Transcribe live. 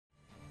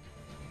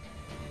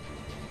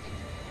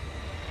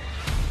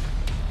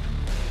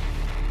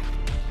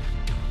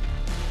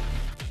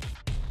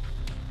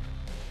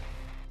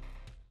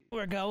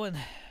we're going.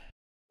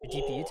 Your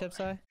GPU tips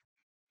high?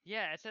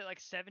 Yeah, it's at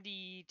like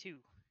 72,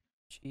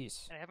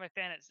 Jeez. and I have my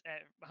fan at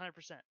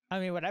 100%. I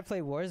mean, when I play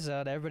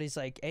Warzone, everybody's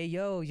like, "Hey,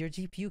 yo, your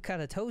GPU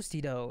kind of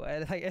toasty though,"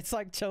 and like it's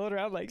like chilling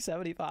around like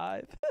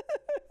 75.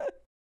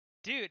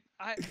 Dude,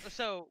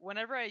 so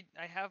whenever I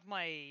have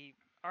my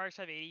RX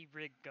 580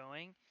 rig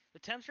going, the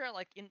temps are at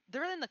like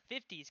they're in the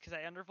 50s because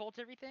I undervolt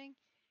everything,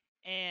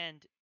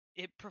 and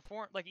it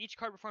like each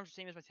card performs the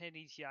same as my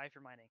 1080 Ti for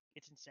mining.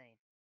 It's insane,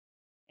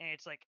 and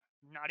it's like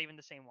not even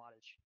the same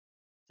wattage.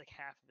 It's like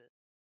half of it.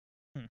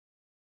 Hmm.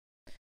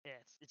 Yeah,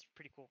 it's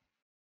pretty cool.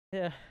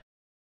 Yeah.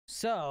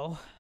 So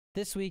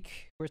this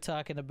week we're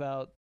talking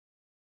about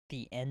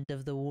the end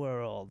of the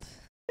world.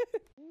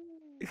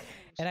 Ooh,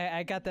 And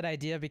I got that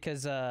idea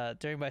because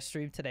during my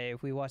stream today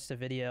we watched a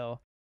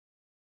video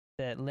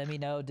that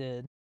Lemino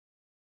did,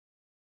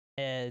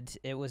 and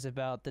it was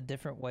about the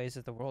different ways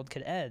that the world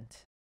could end,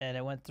 and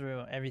it went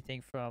through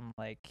everything from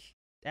like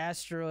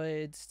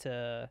asteroids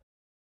to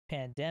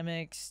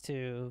pandemics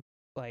to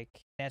like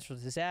natural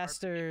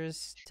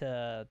disasters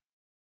to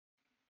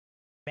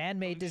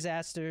man-made pollution.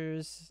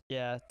 disasters,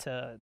 yeah,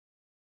 to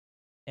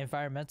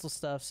environmental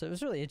stuff. So it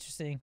was really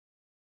interesting.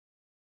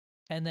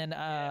 And then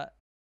Yeah.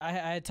 I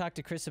had talked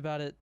to Chris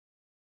about it.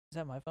 Is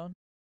that my phone?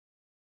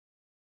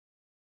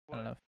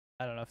 What?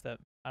 I don't know if that,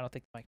 I don't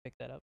think the mic picked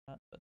that up or not,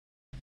 but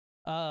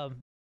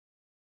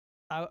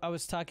I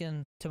was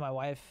talking to my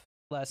wife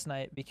last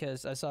night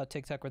because I saw a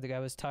TikTok where the guy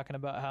was talking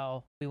about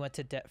how we went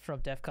to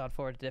from DEFCON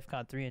 4 to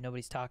DEFCON 3 and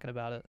nobody's talking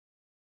about it.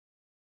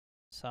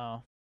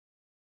 So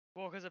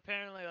Well, because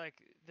apparently, like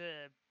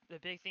the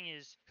big thing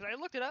is because I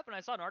looked it up and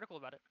I saw an article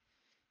about it,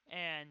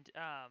 and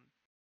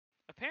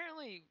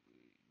apparently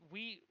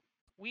we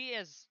we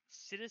as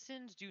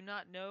citizens do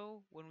not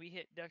know when we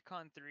hit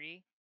DEFCON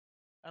 3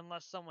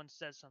 unless someone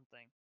says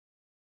something.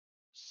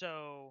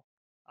 So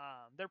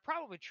they're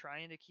probably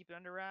trying to keep it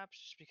under wraps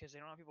just because they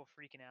don't want people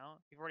freaking out.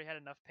 We've already had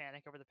enough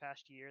panic over the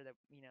past year that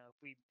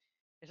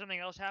if something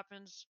else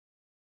happens,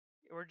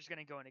 we're just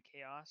gonna go into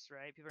chaos,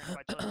 right? People are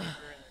gonna buy toilet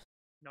paper and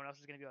no one else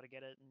is gonna be able to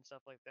get it and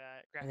stuff like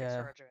that. Graphics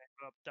yeah, cards are gonna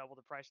go up double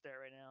the price there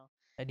right now.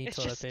 I need It's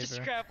toilet just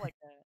paper. crap like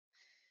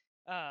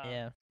that.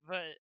 Yeah.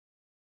 But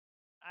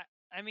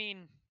I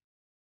mean,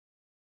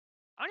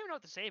 I don't even know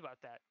what to say about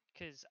that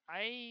because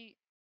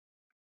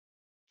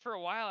for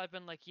a while I've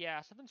been like,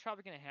 yeah, something's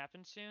probably gonna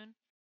happen soon,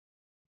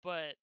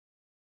 but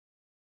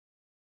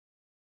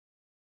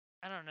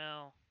I don't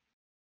know.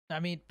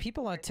 I mean,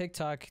 people on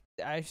TikTok,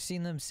 I've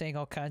seen them saying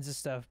all kinds of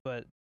stuff,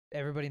 but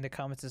everybody in the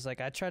comments is like,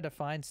 I tried to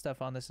find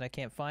stuff on this and I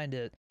can't find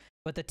it.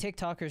 But the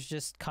TikTokers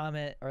just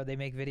comment or they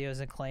make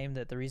videos and claim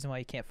that the reason why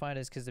you can't find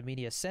it is because the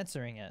media is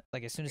censoring it.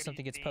 Like as soon as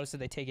something gets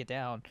posted, they take it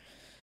down.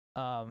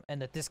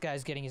 And that this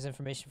guy's getting his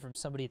information from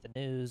somebody at the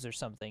news or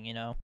something, you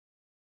know?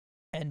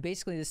 And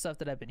basically the stuff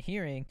that I've been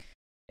hearing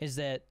is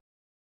that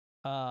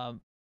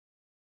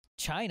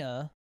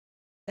China,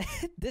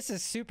 this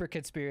is super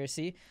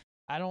conspiracy.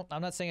 I'm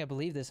not saying I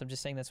believe this. I'm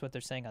just saying that's what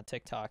they're saying on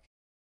TikTok.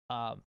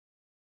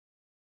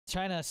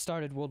 China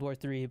started World War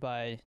III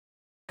by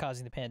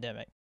causing the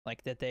pandemic.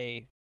 Like that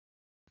they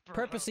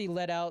purposely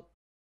let out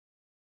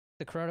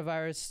the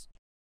coronavirus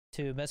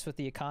to mess with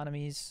the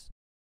economies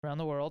around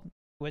the world,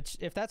 which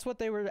if that's what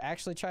they were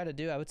actually trying to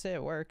do, I would say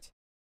it worked.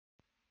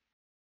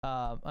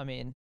 I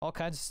mean, all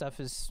kinds of stuff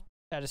is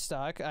out of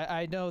stock.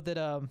 I know that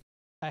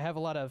I have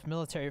a lot of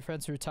military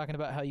friends who are talking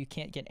about how you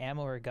can't get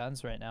ammo or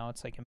guns right now.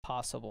 It's like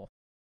impossible.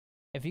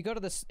 If you go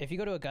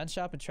to a gun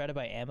shop and try to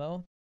buy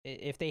ammo,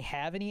 if they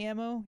have any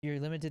ammo, you're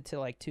limited to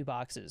like 2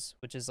 boxes,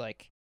 which is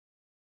like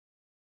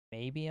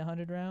maybe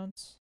 100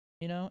 rounds,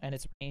 you know, and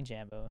it's range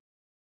ammo.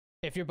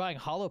 If you're buying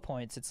hollow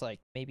points, it's like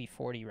maybe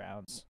 40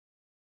 rounds.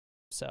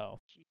 So,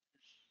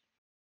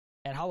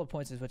 and hollow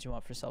points is what you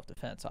want for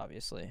self-defense,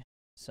 obviously.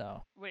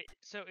 So wait,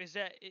 so is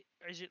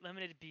it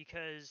limited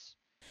because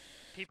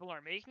people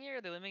aren't making it, or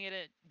are they limiting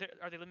it?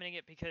 Are they limiting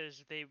it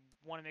because they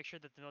want to make sure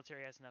that the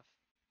military has enough?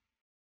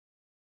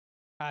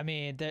 I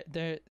mean,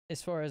 they're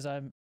as far as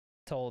I'm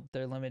told,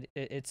 they're limited.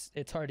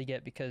 It's hard to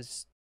get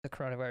because the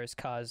coronavirus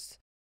caused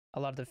a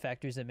lot of the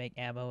factories that make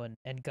ammo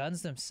and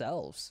guns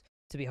themselves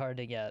to be hard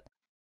to get.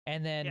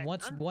 And then Yeah,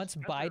 once guns are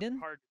Biden,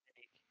 hard to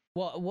make.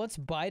 well, once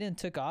Biden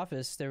took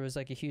office, there was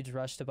like a huge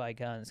rush to buy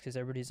guns because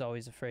everybody's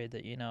always afraid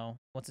that, you know,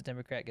 once a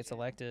Democrat gets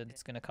elected,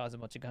 it's going to cause a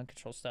bunch of gun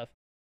control stuff.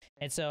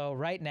 And so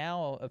right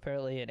now,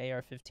 apparently an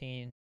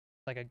AR-15,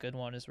 like a good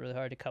one, is really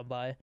hard to come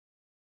by.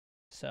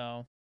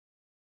 So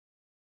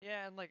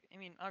Yeah, and like I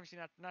mean, obviously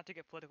not to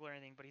get political or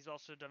anything, but he's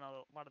also done a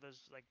lot of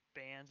those like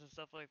bans and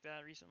stuff like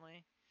that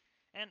recently.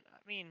 And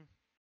I mean,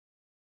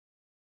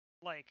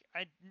 like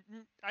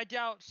I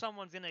doubt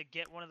someone's gonna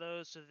get one of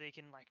those so they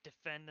can like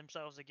defend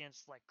themselves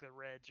against like the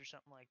Reds or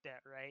something like that,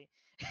 right?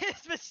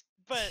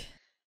 but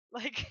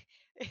like,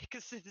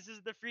 because this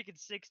is the freaking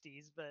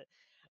 '60s, but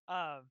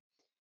um,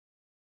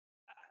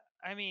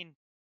 I mean,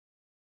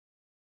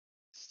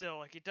 still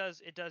like it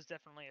does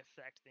definitely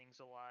affect things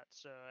a lot.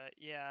 So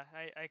yeah,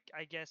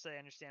 I guess I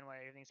understand why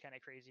everything's kind of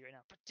crazy right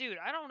now. But dude,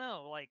 I don't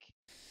know, like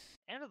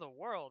end of the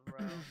world, bro.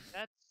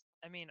 That's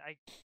I mean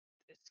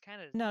it's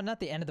kind of No, not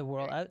the end of the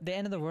world. The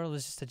end of the world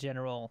was just a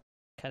general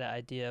kind of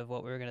idea of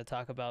what we were going to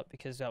talk about,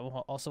 because I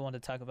also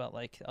wanted to talk about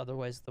like other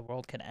ways the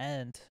world can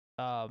end.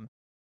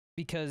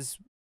 Because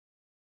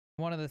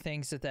one of the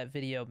things that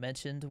video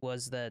mentioned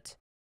was that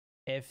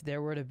if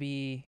there were to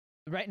be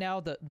right now,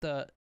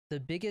 the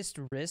biggest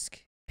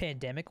risk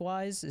pandemic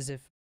wise is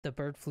if the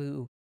bird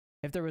flu,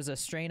 if there was a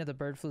strain of the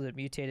bird flu that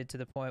mutated to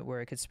the point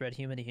where it could spread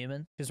human to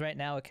human, because right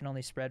now it can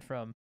only spread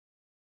from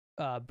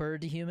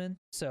bird to human.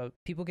 So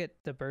people get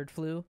the bird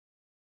flu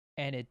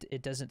and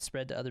it doesn't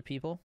spread to other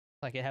people.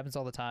 Like, it happens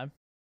all the time.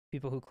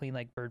 People who clean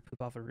like bird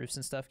poop off of roofs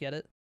and stuff get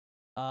it.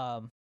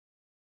 But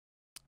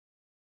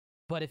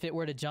if it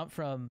were to jump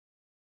from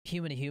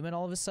human to human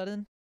all of a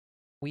sudden,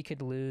 we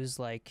could lose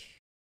like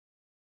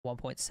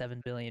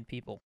 1.7 billion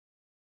people.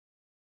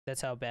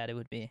 That's how bad it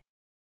would be.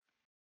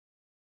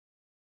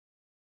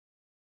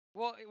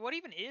 Well, what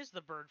even is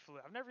the bird flu?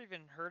 I've never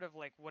even heard of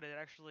like what it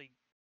actually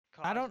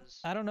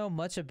causes. I don't know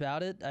much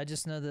about it. I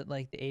just know that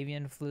like the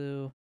avian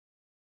flu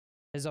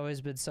has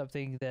always been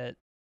something that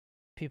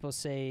people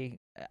say.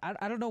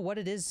 I don't know what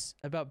it is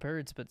about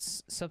birds, but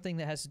something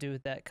that has to do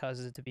with that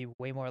causes it to be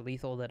way more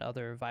lethal than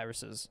other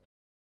viruses.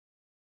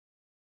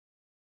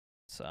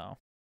 So,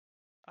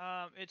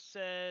 it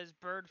says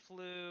bird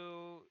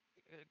flu,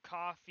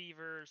 cough,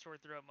 fever, sore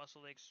throat,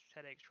 muscle aches,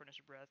 headaches, shortness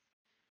of breath.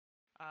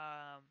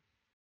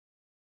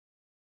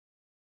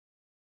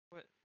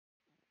 What?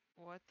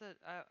 What the?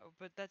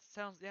 But that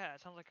sounds, yeah,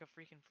 it sounds like a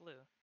freaking flu.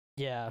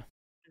 yeah.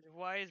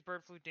 Why is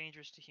bird flu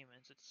dangerous to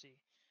humans? Let's see.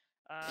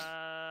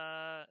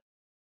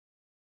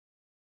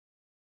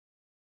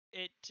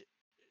 It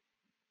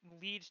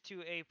leads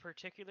to a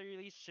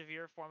particularly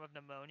severe form of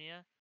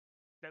pneumonia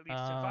that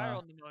leads to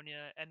viral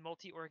pneumonia and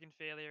multi-organ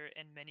failure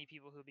and many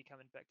people who become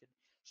infected.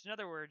 So in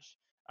other words,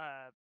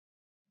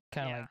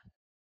 kind of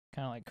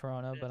yeah, like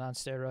Corona, but on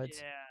steroids.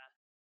 yeah,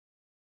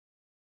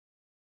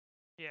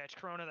 yeah, it's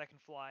Corona that can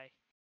fly.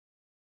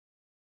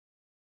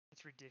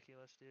 It's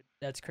ridiculous, dude.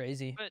 That's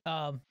crazy. But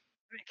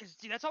because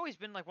that's always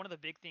been like one of the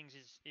big things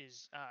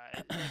is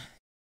like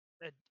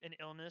an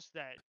illness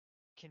that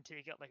can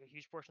take out like a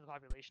huge portion of the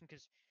population,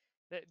 because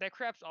that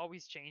crap's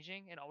always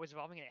changing and always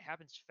evolving, and it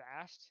happens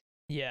fast.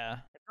 Yeah.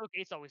 And Bill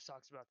Gates always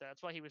talks about that.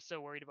 That's why he was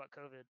so worried about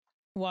COVID.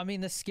 Well, I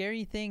mean, the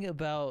scary thing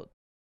about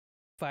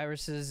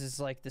viruses is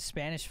like the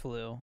Spanish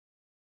flu.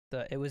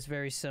 It was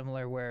very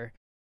similar, where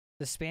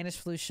the Spanish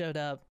flu showed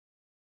up,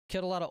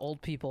 killed a lot of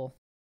old people,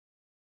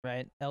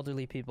 right?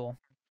 Elderly people.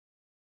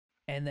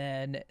 And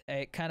then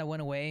it kind of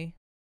went away,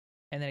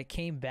 and then it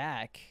came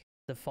back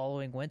the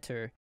following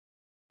winter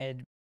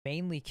and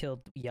mainly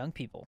killed young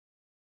people.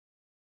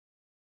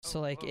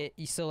 So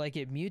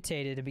it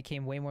mutated and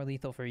became way more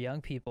lethal for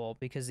young people,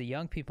 because the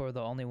young people are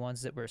the only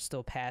ones that were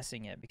still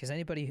passing it, because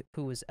anybody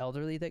who was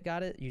elderly that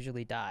got it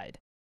usually died.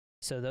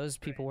 So those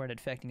people weren't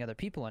infecting other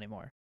people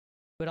anymore.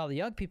 But all the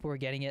young people were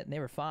getting it and they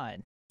were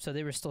fine. So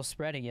they were still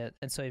spreading it,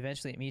 and so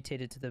eventually it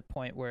mutated to the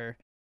point where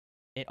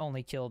it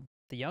only killed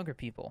the younger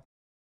people.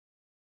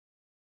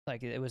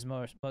 Like, it was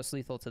most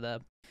lethal to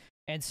them.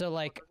 And so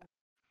like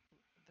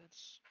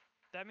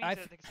that means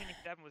that the same thing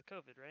could happen with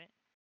COVID, right?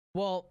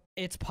 Well,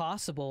 it's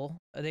possible.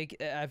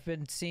 I've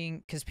been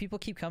seeing, because people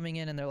keep coming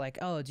in and they're like,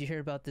 "Oh, did you hear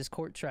about this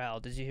court trial?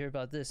 Did you hear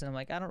about this?" And I'm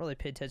like, I don't really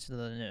pay attention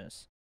to the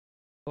news.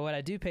 But what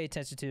I do pay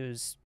attention to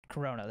is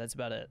Corona. That's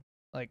about it.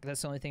 Like,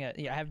 that's the only thing I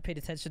haven't paid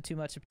attention too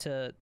much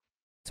to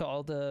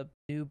all the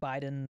new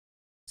Biden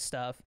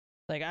stuff.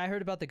 Like, I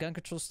heard about the gun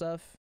control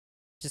stuff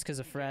just because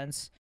of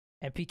friends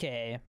and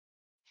PKA.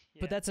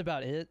 But that's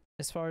about it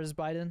as far as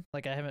Biden.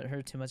 Like, I haven't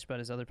heard too much about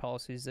his other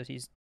policies that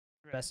he's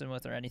messing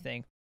with or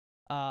anything.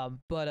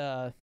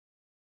 But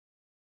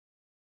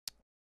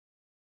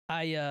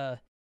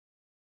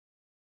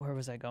where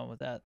was I going with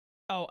that?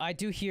 Oh, I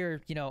do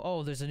hear,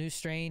 oh, there's a new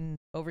strain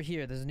over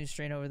here. There's a new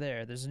strain over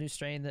there. There's a new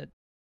strain that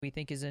we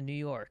think is in New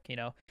York,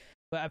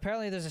 But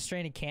apparently there's a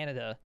strain in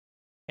Canada.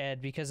 And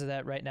because of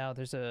that, right now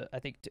there's I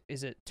think,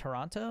 is it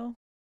Toronto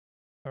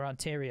or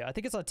Ontario? I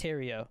think it's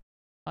Ontario.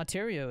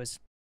 Ontario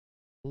is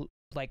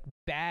like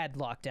bad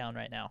lockdown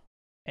right now,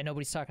 and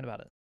nobody's talking about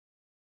it.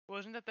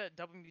 Wasn't that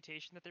double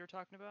mutation that they were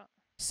talking about?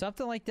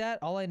 Something like that.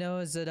 All I know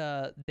is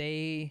that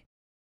they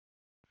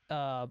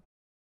have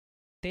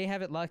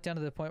it locked down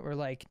to the point where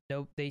like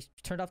they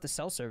turned off the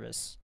cell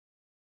service.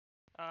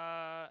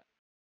 At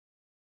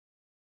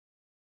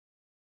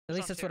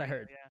least that's what I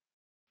heard. Yeah.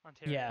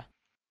 Ontario. Yeah.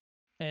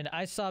 And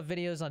I saw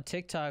videos on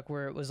TikTok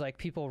where it was like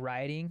people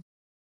rioting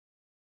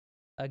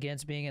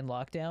against being in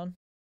lockdown,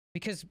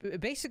 because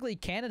basically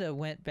Canada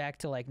went back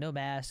to like no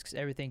masks,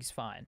 everything's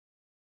fine.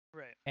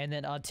 Right. And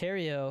then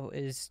Ontario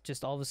is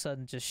just all of a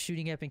sudden just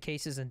shooting up in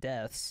cases and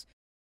deaths.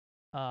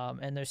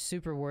 And they're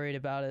super worried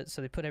about it,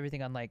 so they put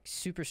everything on like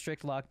super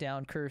strict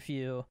lockdown,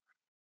 curfew.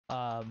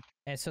 And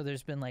so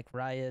there's been like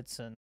riots,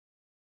 and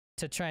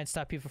to try and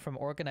stop people from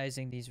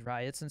organizing these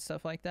riots and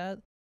stuff like that,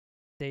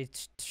 they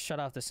shut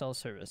off the cell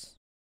service.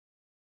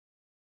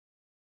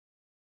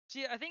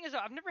 See, I think is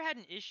I've never had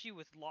an issue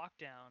with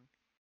lockdown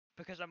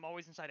because I'm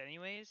always inside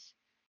anyways.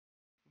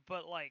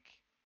 But like,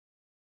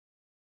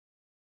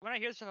 when I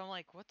hear stuff, I'm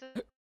like, what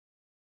the?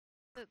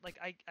 Like,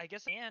 I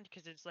guess and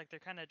because it's like they're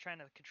kind of trying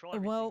to control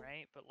everything, Well,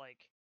 right? But like,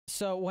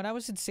 so when I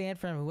was in San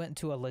Fran, we went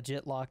into a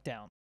legit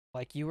lockdown.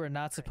 Like you were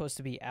not supposed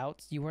to be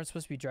out. You weren't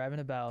supposed to be driving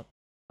about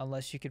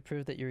unless you could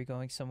prove that you were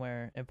going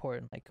somewhere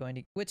important, like going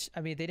to. Which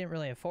I mean, they didn't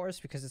really enforce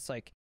because it's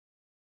like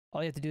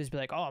all you have to do is be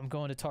like, oh, I'm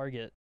going to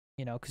Target,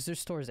 you know, because there's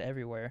stores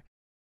everywhere.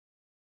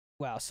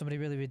 Wow, somebody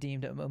really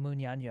redeemed a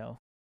Muñaño.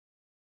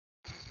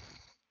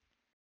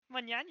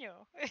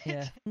 Mañaño.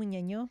 Yeah,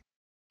 Muñaño.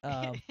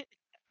 Um,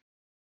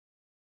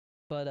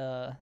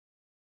 but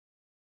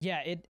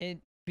yeah,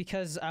 it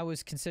because I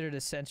was considered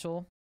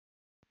essential.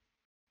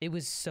 It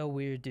was so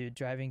weird, dude,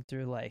 driving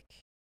through like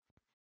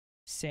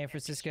San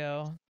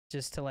Francisco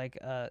just to like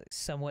a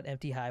somewhat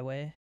empty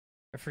highway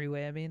or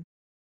freeway, I mean.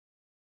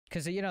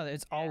 Cuz you know,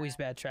 it's always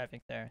bad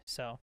traffic there.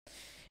 So,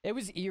 it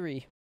was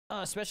eerie,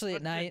 especially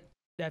at night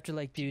after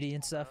like duty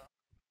and stuff.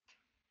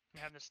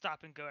 You're having to stop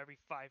and go every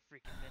 5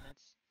 freaking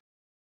minutes.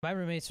 My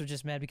roommates were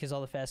just mad because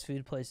all the fast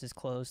food places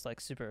closed like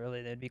super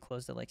early. They'd be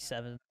closed at like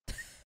 7.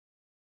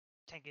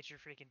 Can't get your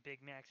freaking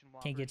Big Macs and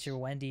Whoppers. Can't get your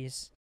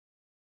Wendy's.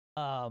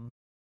 I'm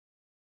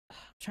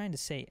trying to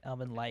say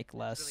and like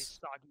less. Really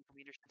soggy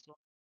meter stencil.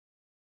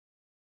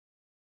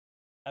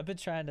 I've been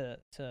trying to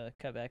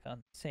cut back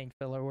on saying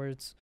filler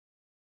words.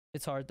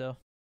 It's hard though.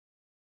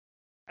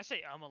 I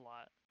say a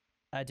lot.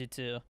 I do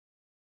too.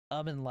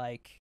 And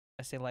like.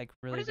 I say like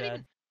really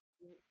bad.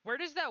 Where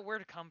does that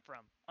word come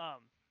from?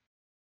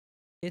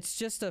 It's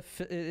just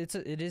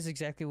it is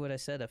exactly what I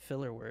said, a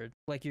filler word.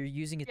 Like you're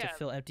using it to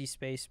fill empty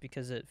space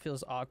because it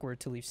feels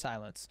awkward to leave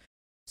silence.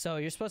 So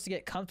you're supposed to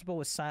get comfortable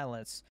with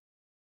silence,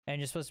 and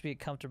you're supposed to be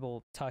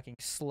comfortable talking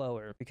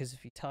slower because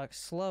if you talk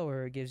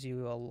slower, it gives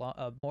you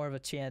a more of a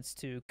chance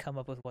to come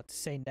up with what to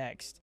say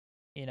next,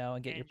 you know,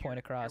 and get your point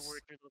across. Your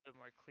words are a little bit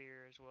more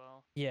clear as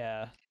well.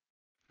 Yeah.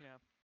 Yeah.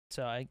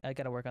 So I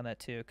got to work on that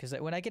too, because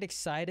when I get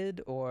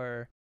excited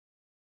or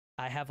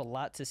I have a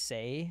lot to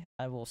say,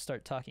 I will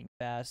start talking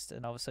fast,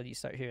 and all of a sudden you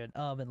start hearing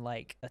and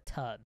like a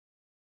ton.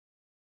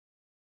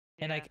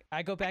 Yeah. And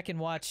I go back and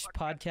watch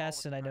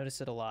podcasts, and I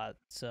notice it a lot.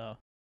 So.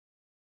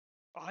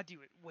 Oh, I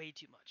do it way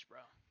too much, bro.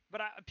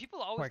 But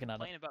people always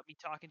complain about me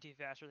talking too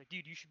fast. Or like,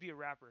 dude, you should be a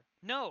rapper.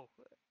 No.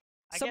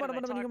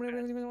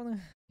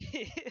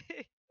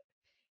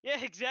 Yeah,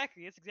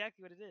 exactly. That's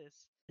exactly what it is.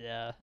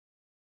 Yeah.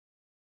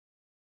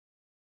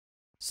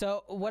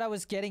 So what I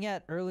was getting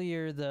at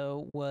earlier,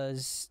 though,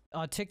 was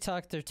on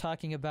TikTok, they're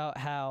talking about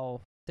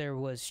how there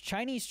was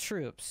Chinese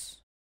troops,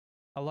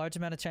 a large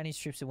amount of Chinese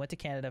troops that went to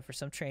Canada for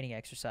some training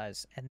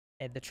exercise, and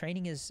the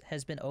training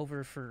has been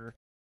over for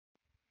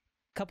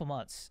a couple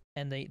months,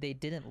 and they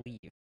didn't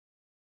leave.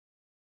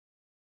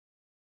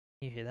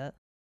 You hear that?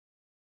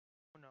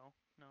 No,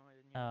 I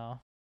didn't. Oh.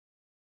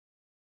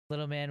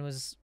 Little man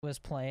was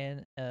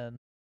playing, and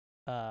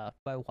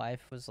my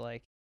wife was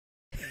like,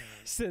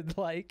 said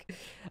like,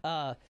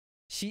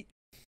 she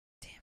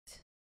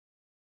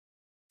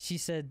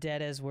said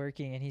Dad is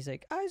working, and he's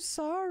like, I'm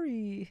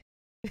sorry.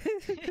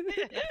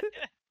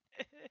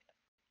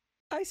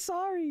 I'm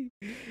sorry.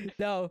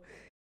 No,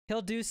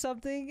 he'll do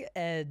something,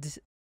 and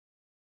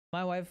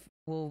my wife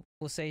will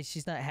say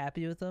she's not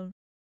happy with him.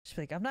 She's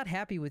like, I'm not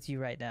happy with you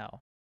right now,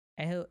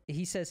 and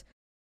he says,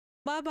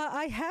 Mama,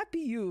 I happy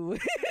you.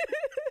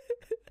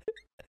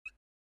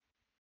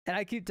 And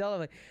I keep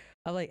telling him,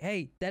 I'm like,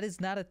 hey, that is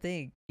not a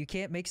thing. You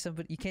can't make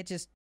somebody. You can't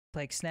just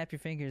like snap your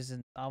fingers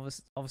and all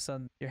of a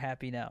sudden you're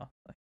happy now.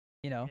 Like,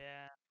 you know,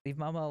 leave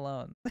Mama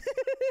alone.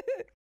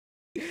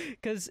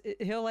 Because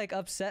he'll like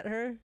upset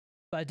her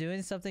by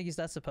doing something he's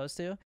not supposed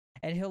to,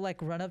 and he'll like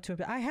run up to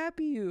her, I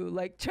happy you,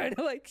 like trying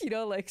to like, you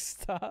know, like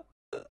stop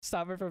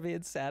her from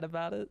being sad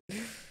about it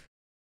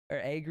or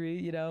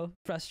angry, you know,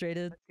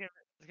 frustrated.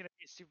 It's gonna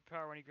be a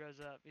superpower when he grows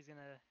up. He's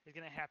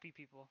gonna happy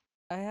people.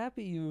 I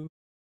happy you.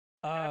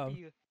 Happy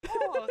you.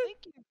 Oh, thank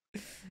you.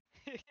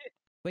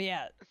 But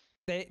yeah,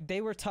 they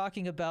were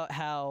talking about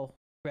how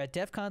we're at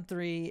DEFCON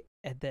 3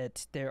 and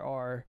that there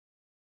are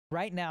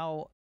right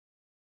now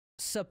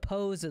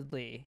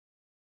supposedly,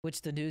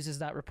 which the news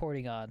is not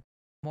reporting on,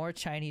 more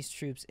Chinese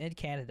troops in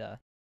Canada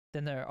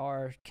than there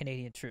are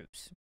Canadian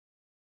troops.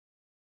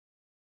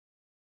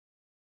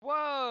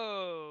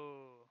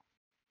 Whoa.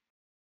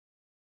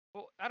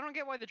 Well, I don't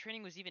get why the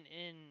training was even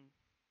in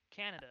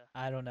Canada.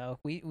 I don't know.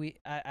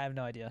 I have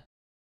no idea.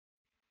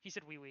 He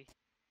said wee.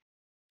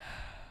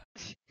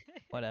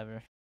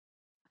 Whatever.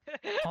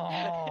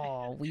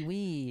 Oh,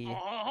 wee.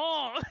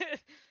 Oh.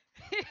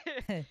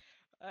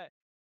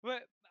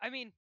 But I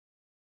mean,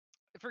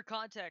 for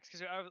context,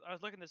 because I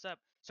was looking this up,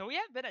 so we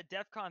haven't been at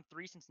DEFCON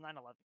 3 since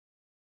 9/11.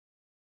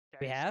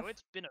 Okay, we have. So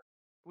it's been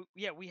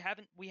we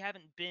haven't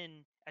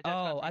been at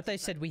DEFCON 3 I thought you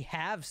said we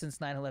have since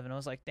 9/11. I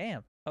was like,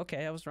 damn.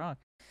 Okay, I was wrong.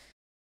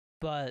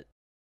 But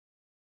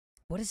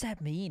what does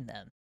that mean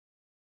then?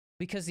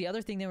 Because the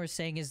other thing they were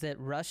saying is that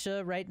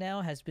Russia right now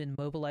has been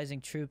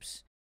mobilizing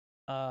troops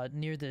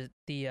near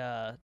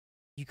the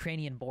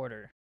Ukrainian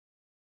border.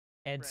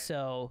 And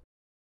so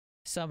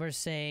some are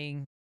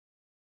saying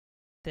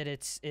that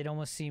it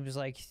almost seems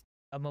like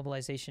a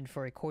mobilization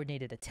for a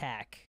coordinated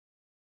attack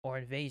or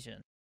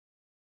invasion.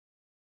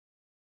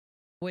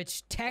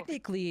 Which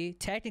technically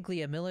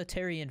a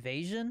military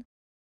invasion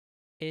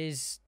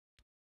is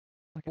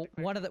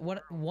one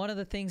of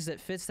the things that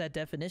fits that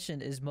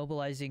definition is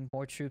mobilizing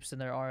more troops than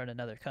there are in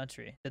another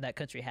country than that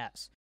country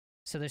has.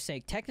 So they're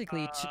saying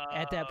technically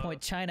at that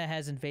point China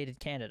has invaded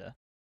Canada.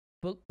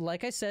 But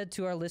like I said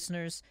to our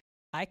listeners,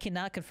 I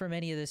cannot confirm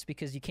any of this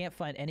because you can't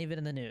find any of it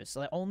in the news.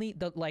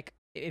 Like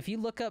if you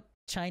look up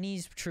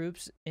Chinese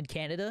troops in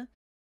Canada,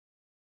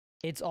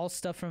 it's all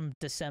stuff from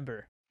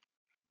December.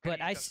 But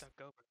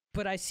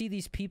I see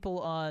these people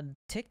on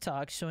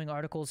TikTok showing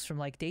articles from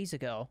like days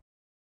ago.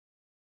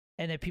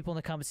 And then people in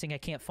the comments saying I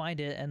can't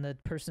find it, and the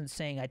person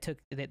saying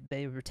that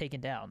they were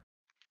taken down.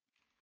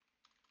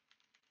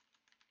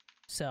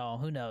 So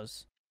who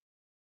knows?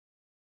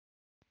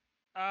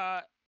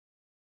 What?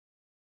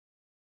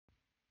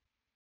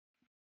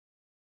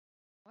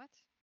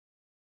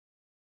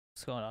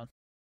 What's going on?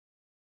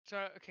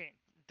 So okay,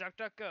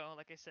 DuckDuckGo,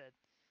 like I said.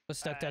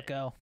 What's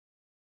DuckDuckGo?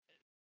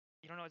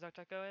 You don't know what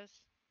DuckDuckGo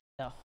is?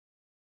 No.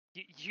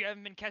 You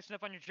haven't been catching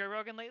up on your Joe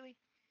Rogan lately?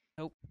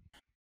 Nope.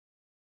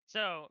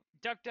 So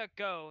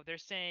DuckDuckGo, they're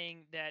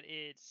saying that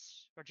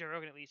it's, or Joe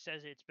Rogan at least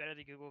says it's better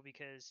than Google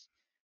because,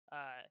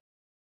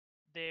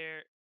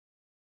 they're.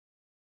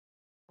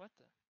 What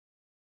the?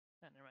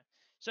 Oh, never mind.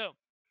 So,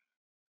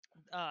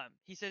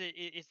 he said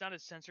it's not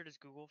as censored as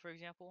Google, for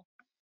example.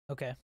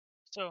 Okay.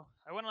 So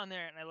I went on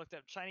there and I looked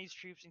up Chinese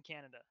troops in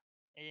Canada,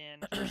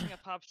 and first thing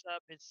that pops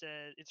up, it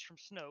says it's from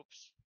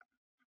Snopes,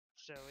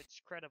 so it's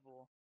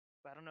credible,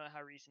 but I don't know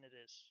how recent it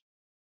is.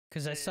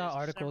 Because I saw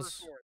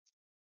articles.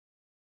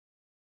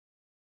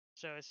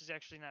 So this is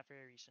actually not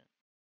very recent.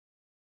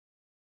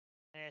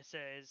 And it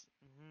says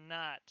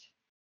not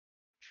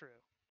true,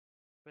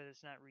 but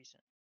it's not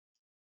recent.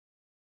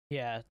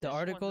 Yeah, the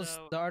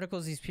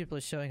articles these people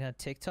are showing on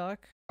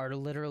TikTok are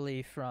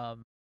literally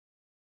from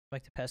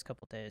like the past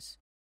couple days.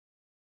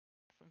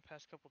 From the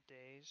past couple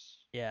days.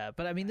 Yeah,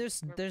 but I mean,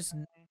 there's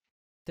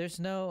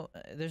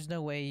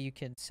no way you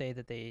can say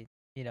that they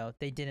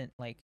didn't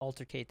like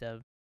altercate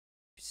them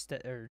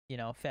or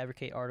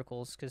fabricate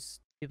articles because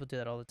people do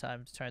that all the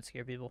time to try and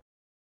scare people.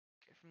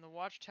 Okay, from the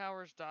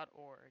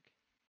watchtowers.org,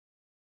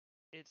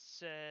 it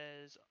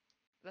says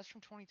that's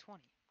from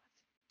 2020.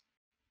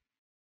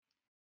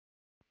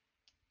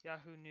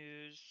 Yahoo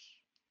News.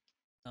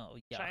 Oh,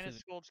 Yahoo. China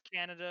scolds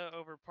Canada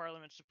over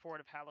Parliament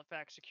support of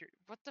Halifax security.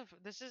 What the?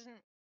 This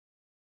isn't.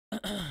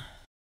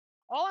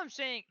 All I'm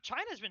saying,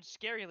 China's been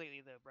scary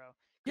lately, though, bro.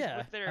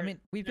 Yeah, I mean,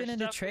 we've been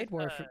in a trade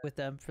war with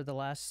them for the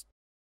last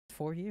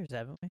 4 years,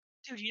 haven't we?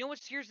 Dude, you know what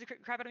scares the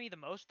crap out of me the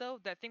most, though?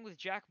 That thing with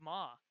Jack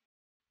Ma.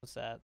 What's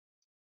that?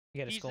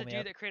 You gotta school me up. He's the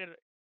dude that created.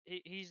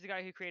 He's the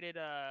guy who created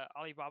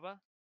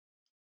Alibaba.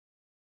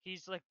 He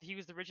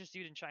was the richest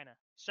dude in China,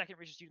 second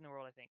richest dude in the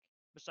world, I think.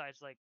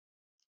 Besides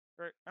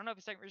or I don't know if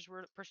he's second richest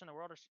person in the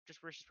world or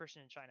just richest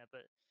person in China,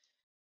 but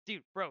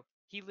dude, bro,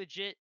 he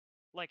legit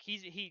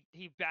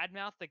he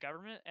badmouthed the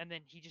government and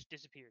then he just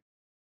disappeared.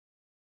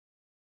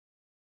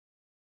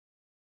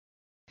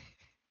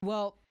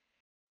 Well,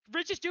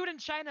 richest dude in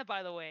China,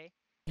 by the way.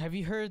 Have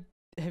you heard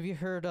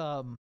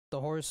the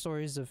horror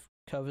stories of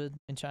COVID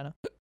in China?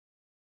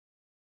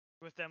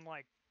 With them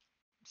like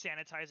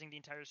sanitizing the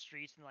entire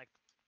streets and like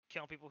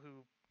killing people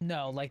who.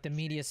 No, like the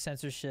media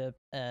censorship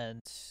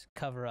and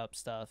cover up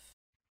stuff.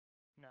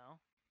 No.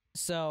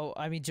 So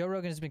I mean, Joe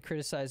Rogan has been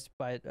criticized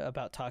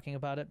about talking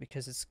about it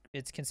because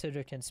it's considered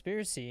a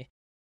conspiracy,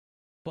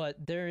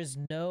 but there is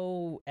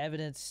no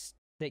evidence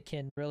that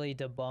can really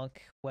debunk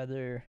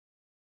whether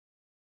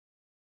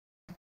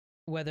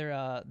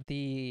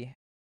the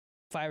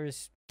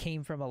virus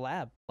came from a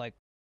lab, like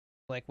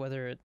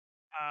whether it,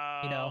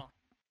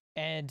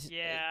 and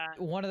yeah.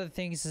 One of the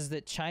things is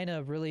that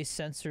China really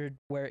censored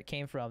where it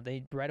came from.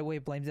 They right away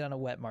blamed it on a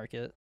wet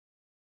market,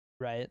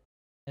 right,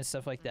 and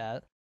stuff like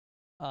that.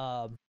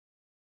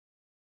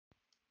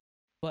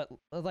 But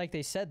like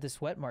they said,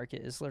 this wet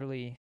market is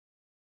literally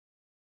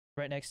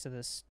right next to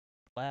this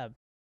lab.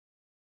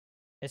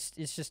 It's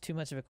just too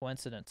much of a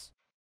coincidence.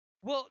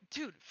 Well,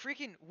 dude,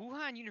 freaking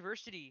Wuhan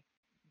University,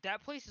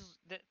 that place is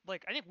that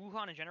like I think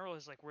Wuhan in general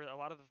is like where a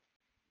lot of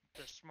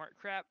the smart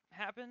crap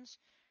happens.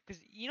 Because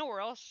you know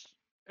where else?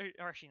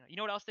 Or actually, no. You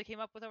know what else they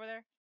came up with over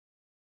there?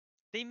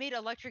 They made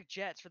electric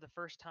jets for the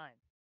first time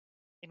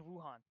in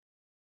Wuhan.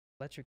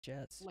 Electric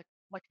jets. Like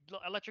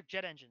electric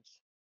jet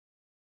engines.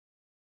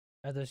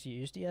 Are those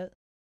used yet?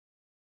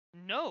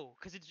 No,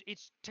 because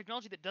it's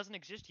technology that doesn't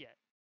exist yet.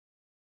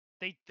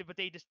 They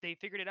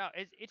figured it out.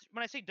 It's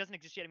when I say doesn't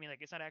exist yet, I mean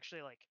like it's not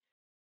actually like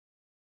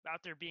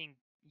out there being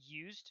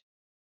used.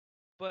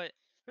 But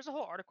there's a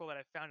whole article that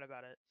I found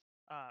about it,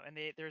 and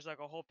there's like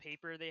a whole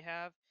paper they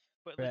have.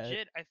 But right.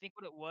 Legit, I think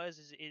what it was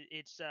is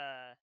it's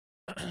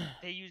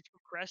they used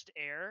compressed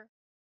air.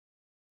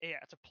 Yeah,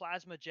 it's a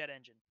plasma jet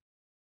engine.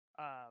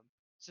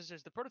 So it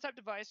says the prototype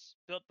device,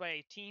 built by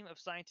a team of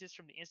scientists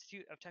from the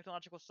Institute of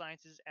Technological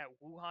Sciences at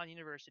Wuhan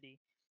University,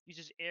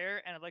 uses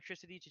air and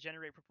electricity to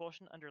generate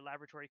propulsion under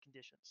laboratory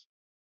conditions.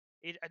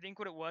 I think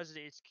what it was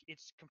is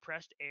it's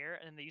compressed air,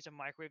 and then they use a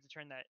microwave to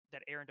turn that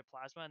air into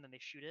plasma, and then they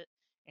shoot it,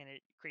 and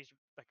it creates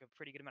like a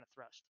pretty good amount of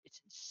thrust.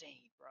 It's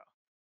insane, bro.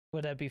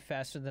 Would that be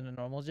faster than a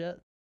normal jet?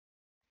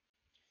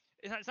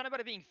 It's not about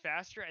it being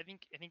faster. I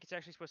think it's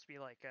actually supposed to be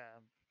like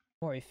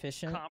More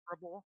efficient?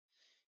 comparable.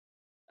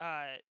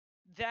 Uh,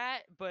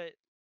 that, but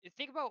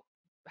think about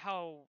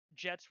how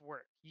jets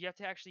work. You have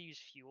to actually use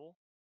fuel.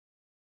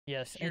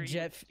 Yes, Here and you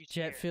would just use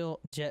air,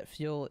 jet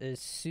fuel is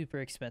super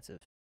expensive.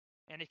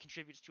 and it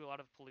contributes to a lot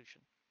of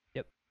pollution.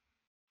 Yep.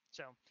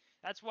 So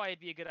that's why it'd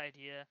be a good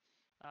idea.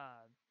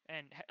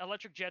 And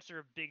electric jets are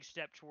a big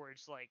step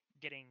towards like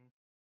getting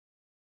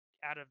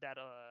out of that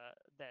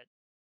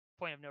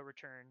point of no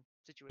return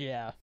situation,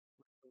 Yeah.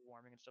 with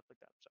warming and stuff like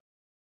that. So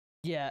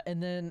Yeah,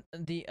 and then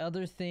the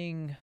other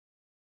thing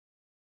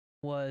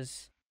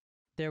was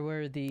there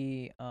were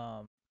the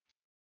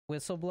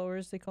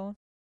whistleblowers they call them,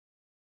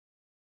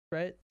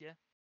 right? yeah,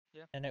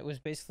 yeah. And it was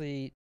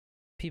basically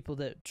people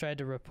that tried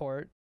to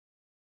report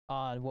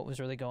on what was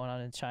really going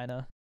on in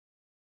China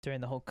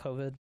during the whole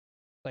COVID,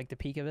 like the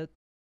peak of it.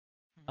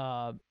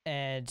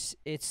 And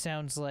it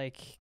sounds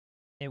like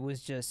it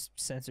was just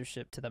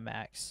censorship to the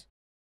max.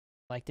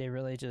 Like they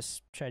really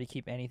just try to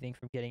keep anything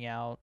from getting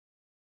out.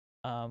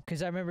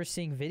 Because I remember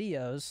seeing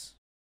videos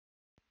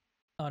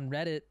on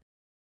Reddit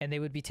and they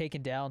would be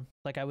taken down.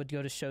 Like I would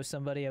go to show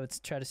somebody, I would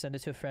try to send it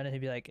to a friend and he'd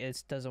be like,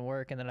 it doesn't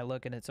work. And then I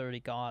look and it's already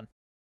gone.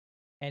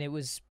 And it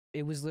was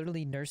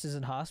literally nurses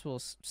in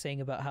hospitals saying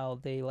about how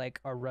they like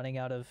are running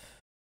out of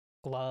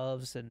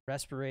gloves and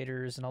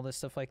respirators and all this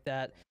stuff like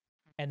that.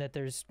 And that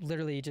there's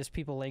literally just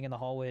people laying in the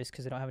hallways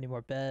because they don't have any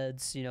more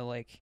beds. You know,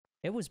 like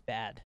it was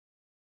bad.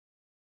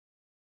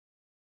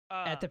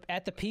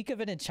 At the peak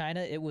of it in China,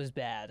 it was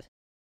bad.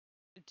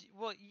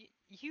 Well,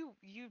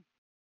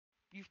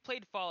 you've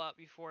played Fallout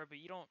before, but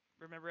you don't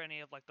remember any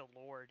of like the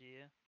lore, do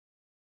you?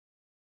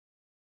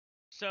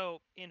 So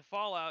in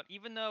Fallout,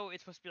 even though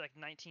it's supposed to be like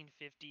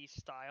 1950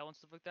 style and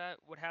stuff like that,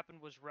 what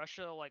happened was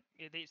Russia, like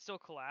they still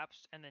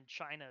collapsed, and then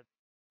China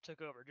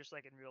took over, just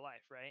like in real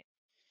life, right?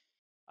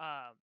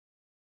 Um,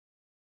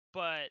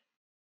 but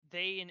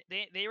they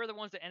were the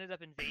ones that ended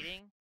up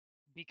invading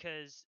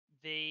because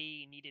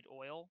they needed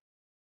oil,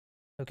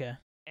 Okay.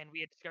 and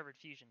we had discovered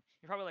fusion.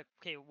 You're probably like,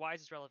 okay, why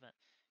is this relevant?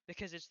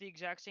 Because it's the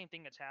exact same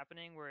thing that's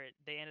happening where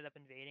they ended up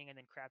invading and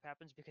then crap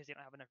happens because they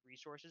don't have enough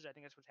resources. I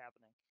think that's what's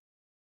happening.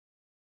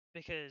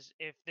 Because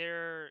if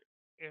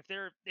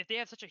they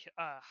have such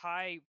a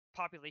high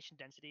population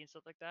density and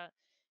stuff like that,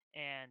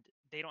 and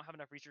they don't have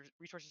enough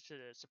resources to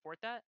support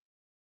that,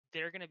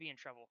 they're gonna be in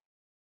trouble.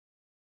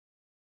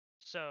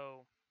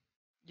 So,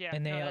 yeah,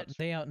 And no, that's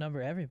they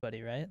outnumber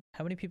everybody, right?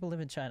 How many people live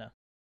in China?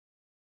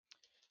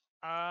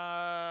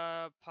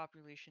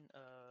 population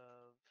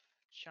of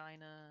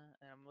China,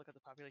 and I'm looking at the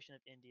population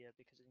of India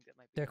because I think that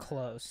might be They're around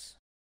close.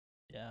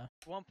 Yeah.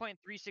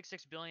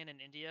 1.366 billion in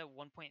India,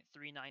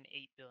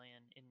 1.398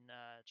 billion in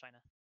China.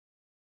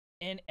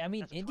 And I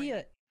mean That's a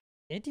 29.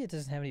 India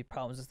doesn't have any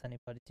problems with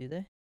anybody, do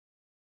they?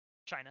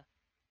 China.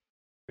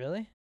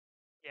 Really?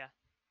 Yeah.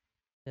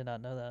 Did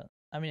not know that.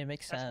 I mean, it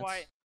makes That's sense.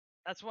 why.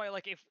 That's why,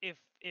 like,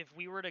 if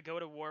we were to go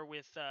to war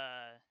with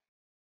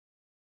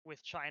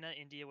China,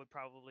 India would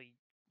probably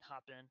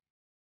hop in.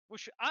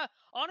 Which,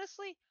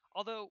 honestly,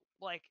 although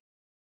like,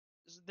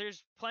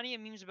 there's plenty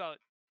of memes about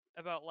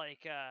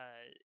like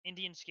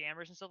Indian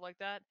scammers and stuff like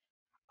that.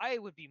 I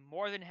would be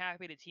more than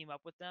happy to team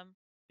up with them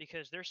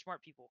because they're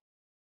smart people.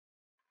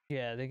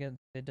 Yeah, they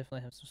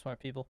definitely have some smart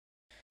people.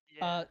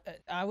 Yeah.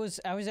 I was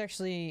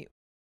actually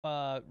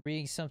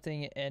reading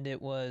something and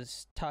it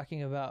was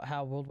talking about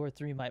how World War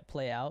III might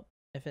play out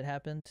if it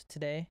happened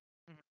today.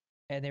 Mhm.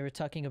 And they were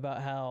talking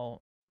about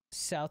how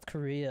South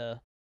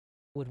Korea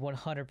would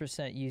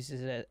 100% use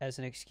it as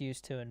an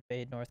excuse to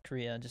invade North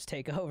Korea and just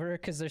take over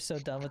because they're so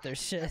done with their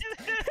shit.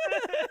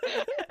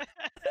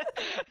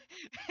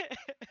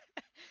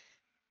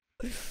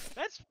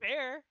 That's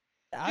fair.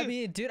 I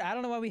mean, dude, I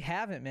don't know why we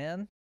haven't,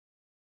 man.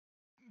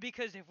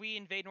 Because if we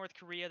invade North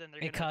Korea, then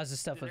It causes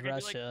stuff with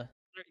Russia.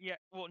 Yeah,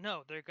 well,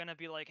 no, they're gonna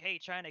be like, "Hey,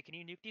 China, can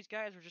you nuke these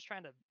guys? We're just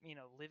trying to,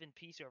 live in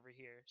peace over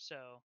here."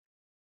 So,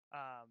 It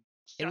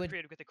South would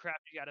Korea would get the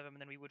crap beat out of them,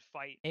 and then we would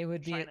fight it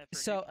would be China for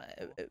so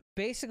nuking people.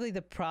 basically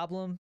the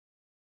problem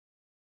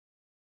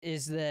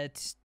is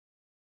that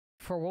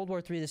for World War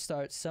III to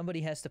start,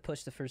 somebody has to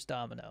push the first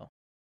domino,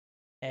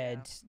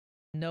 and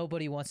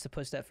nobody wants to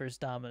push that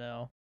first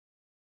domino.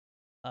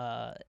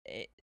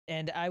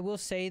 And I will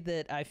say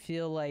that I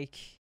feel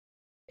like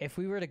if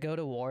we were to go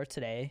to war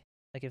today,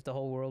 like if the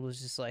whole world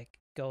was just like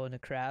going to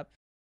crap,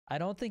 I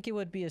don't think it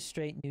would be a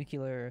straight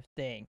nuclear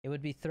thing. It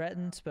would be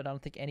threatened, but I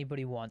don't think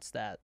anybody wants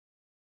that.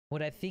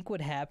 What I think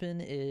would happen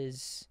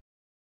is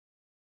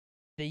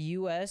the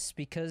US,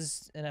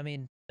 because, and I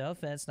mean, no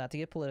offense, not to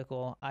get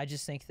political, I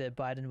just think that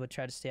Biden would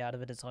try to stay out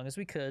of it as long as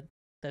we could.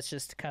 That's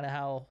just kind of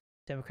how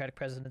Democratic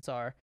presidents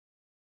are.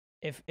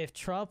 If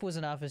Trump was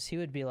in office, he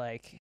would be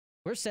like,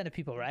 we're sending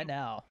people right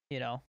now, you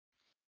know?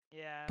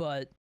 Yeah.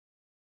 But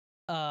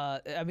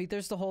I mean,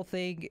 there's the whole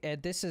thing,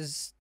 and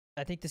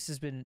I think this has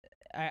been,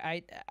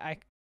 I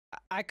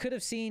I could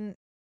have seen,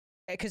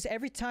 because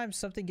every time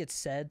something gets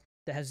said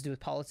that has to do with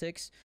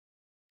politics,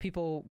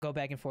 people go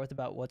back and forth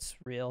about what's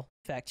real,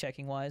 fact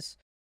checking wise.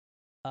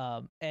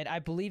 And I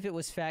believe it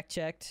was fact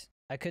checked.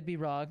 I could be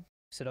wrong,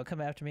 so don't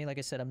come after me. Like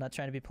I said, I'm not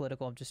trying to be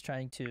political. I'm just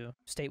trying to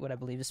state what I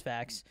believe is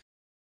facts.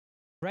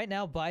 Right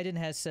now, Biden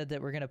has said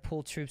that we're going to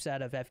pull troops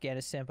out of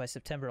Afghanistan by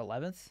September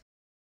 11th.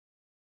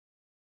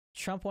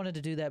 Trump wanted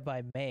to do that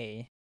by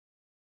May,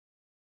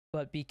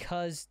 but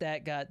because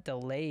that got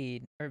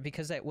delayed, or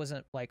because that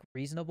wasn't like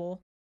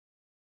reasonable,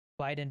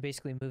 Biden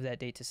basically moved that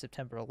date to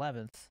September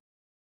 11th.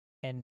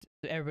 And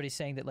everybody's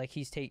saying that like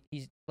he's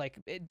like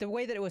the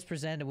way that it was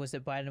presented was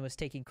that Biden was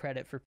taking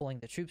credit for pulling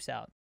the troops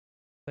out,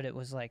 but it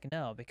was like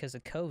no, because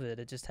of COVID,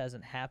 it just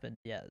hasn't happened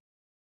yet.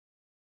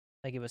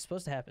 Like it was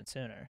supposed to happen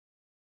sooner.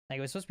 Like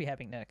it was supposed to be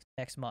happening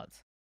next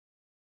month.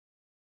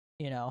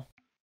 You know.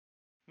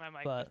 My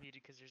mic was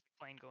muted because there's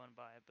a plane going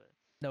by, but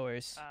no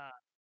worries.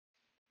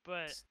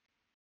 But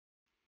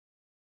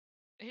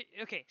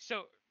okay,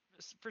 so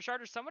for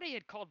starters, somebody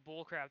had called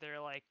bullcrap. They're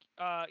like,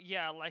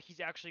 yeah, like he's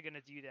actually gonna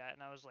do that,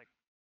 and I was like,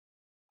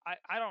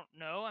 I don't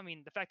know. I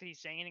mean, the fact that he's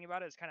saying anything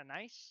about it is kind of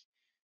nice,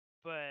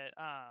 but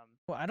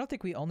well, I don't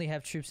think we only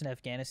have troops in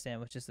Afghanistan,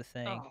 which is the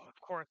thing. Oh,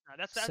 of course not.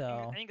 That's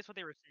so, I think that's what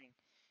they were saying.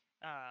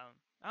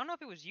 I don't know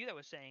if it was you that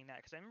was saying that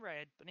because I remember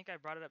I think I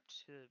brought it up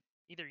to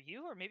either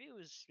you or maybe it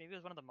was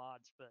one of the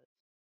mods, but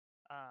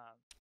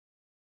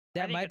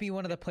that might be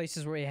one of the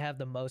places where we have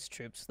the most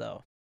troops,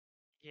 though.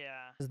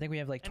 Yeah. I think we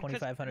have like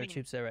 2,500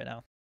 troops there right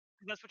now.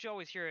 That's what you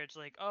always hear. It's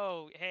like,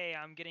 oh, hey,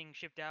 I'm getting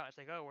shipped out. It's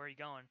like, oh, where are you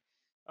going?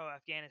 Oh,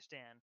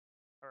 Afghanistan.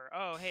 Or,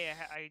 oh, hey,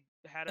 I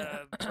had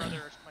a brother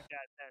or something like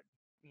that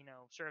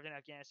served in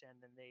Afghanistan,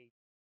 and then they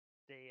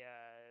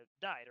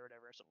died or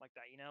whatever, or something like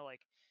that.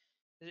 Like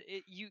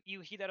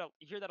you hear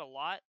that a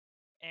lot,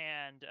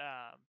 and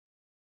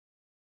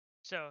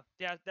so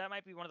yeah, that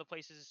might be one of the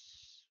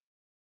places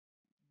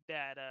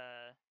that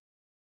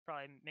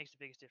probably makes the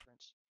biggest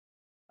difference.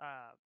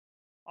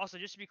 Also,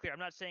 just to be clear, I'm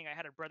not saying I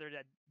had a brother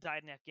that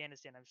died in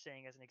Afghanistan. I'm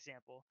saying as an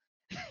example,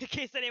 in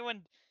case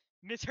anyone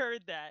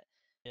misheard that.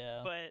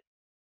 Yeah. But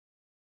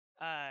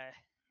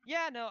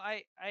yeah, no,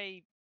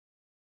 I.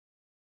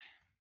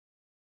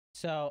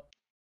 So.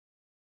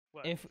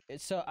 What?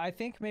 I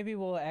think maybe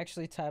we'll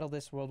actually title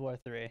this World War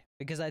III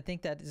because I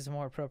think that is a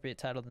more appropriate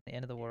title than the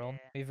end of the world.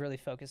 Yeah. We've really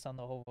focused on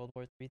the whole World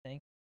War III thing.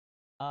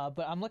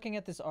 But I'm looking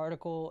at this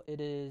article. It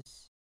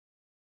is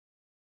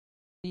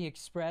the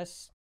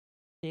Express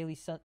Daily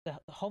the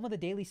home of the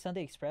Daily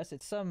Sunday Express.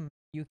 It's some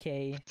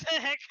UK. What the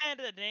heck kind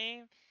of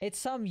name? It's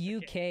some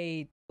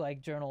UK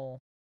like journal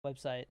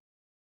website,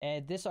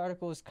 and this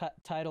article is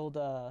titled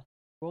 "World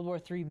War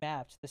III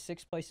Mapped: The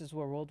 6 Places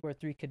Where World War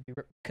III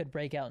could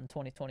break out in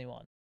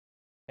 2021."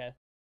 Okay.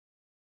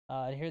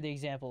 Here are the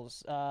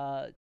examples.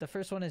 The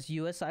first one is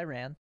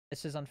U.S.-Iran. It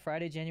says on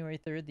Friday, January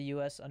 3rd, the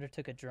U.S.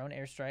 undertook a drone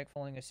airstrike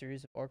following a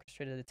series of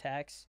orchestrated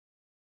attacks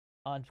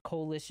on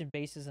coalition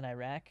bases in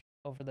Iraq.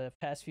 Over the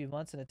past few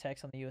months, and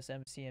attacks on the U.S.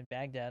 Embassy in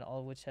Baghdad,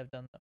 all of which have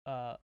done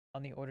on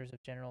the orders of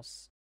General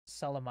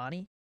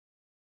Soleimani.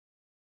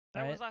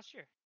 That was last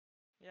year.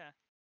 Yeah.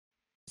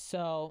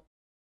 So,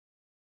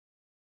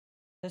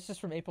 this is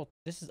from April.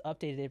 This is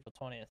updated April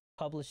 20th.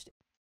 Published.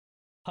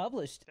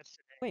 That's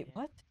today, Wait,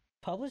 what?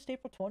 Published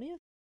April 20th?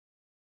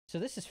 So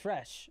this is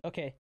fresh.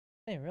 Okay.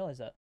 I didn't realize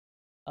that.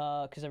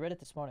 Because I read it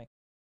this morning.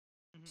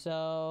 Mm-hmm.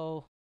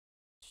 So,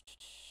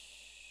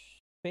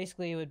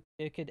 basically,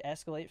 it could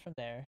escalate from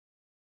there.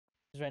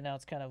 Because right now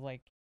it's kind of like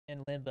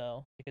in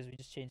limbo because we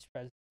just changed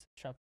presidents.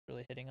 Trump is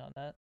really hitting on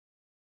that.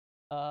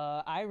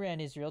 Iran,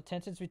 Israel.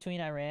 Tensions between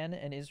Iran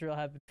and Israel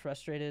have been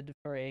frustrated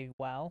for a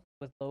while,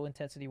 with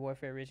low-intensity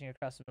warfare raging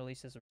across the Middle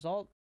East as a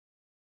result.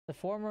 The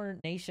former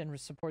nation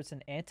supports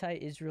an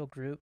anti-Israel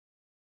group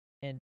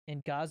in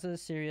Gaza,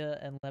 Syria,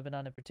 and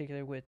Lebanon in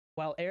particular.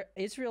 While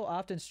Israel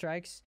often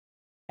strikes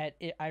at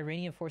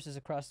Iranian forces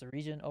across the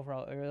region,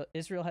 overall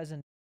Israel has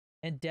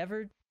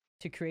endeavored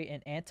to create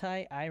an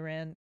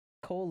anti-Iran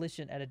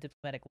coalition at a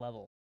diplomatic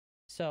level.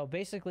 So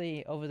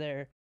basically, over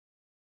there,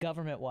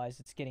 government-wise,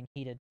 it's getting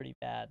heated pretty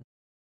bad.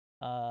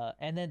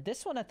 And then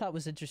this one I thought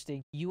was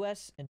interesting: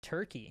 U.S. and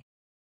Turkey.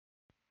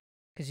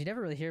 Because you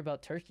never really hear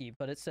about Turkey,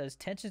 but it says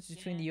tensions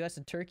between the U.S.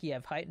 and Turkey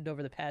have heightened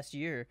over the past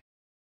year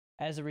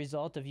as a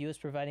result of U.S.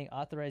 providing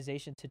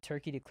authorization to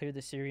Turkey to clear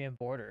the Syrian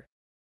border.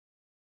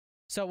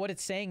 So what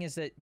it's saying is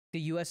that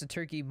the U.S. and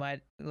Turkey might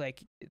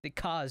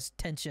cause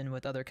tension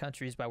with other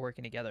countries by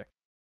working together.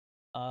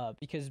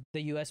 Because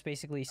the U.S.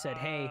 basically said,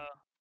 hey,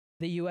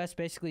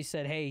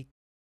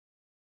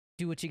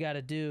 do what you got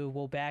to do.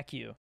 We'll back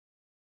you.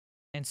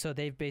 And so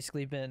they've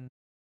basically been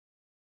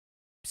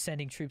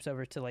sending troops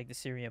over to like the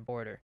Syrian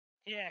border.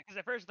 Yeah, because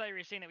at first I thought you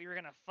were saying that we were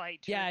gonna fight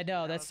Turkey. Yeah, I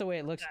know. That's the way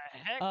it looks.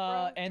 Heck,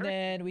 bro? And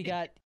then we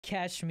got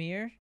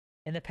Kashmir.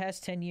 In the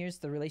past 10 years,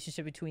 the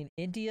relationship between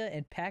India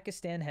and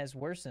Pakistan has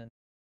worsened,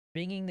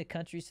 bringing the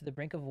countries to the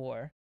brink of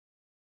war.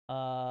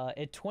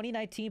 In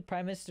 2019,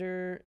 Prime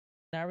Minister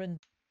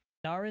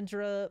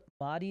Narendra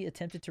Modi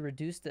attempted to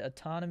reduce the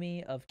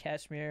autonomy of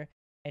Kashmir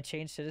and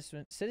change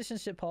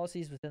citizenship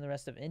policies within the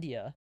rest of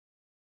India.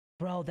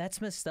 Bro,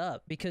 that's messed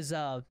up because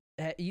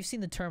you've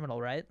seen The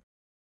Terminal, right?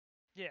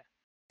 Yeah.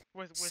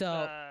 With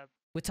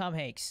with Tom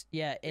Hanks,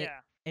 yeah. yeah.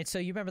 And so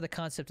you remember the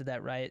concept of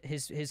that, right?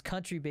 His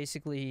country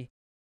basically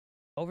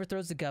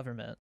overthrows the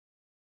government,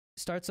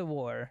 starts a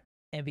war,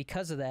 and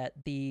because of that,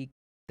 the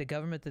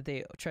government that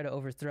they try to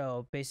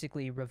overthrow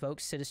basically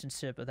revokes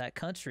citizenship of that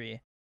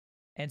country,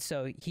 and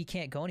so he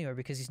can't go anywhere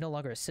because he's no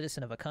longer a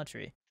citizen of a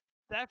country.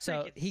 That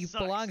So freaking he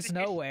sucks, belongs dude.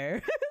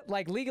 nowhere.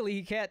 Like legally,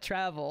 he can't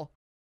travel,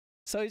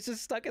 so he's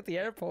just stuck at the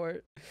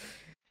airport.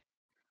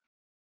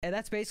 And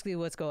that's basically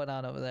what's going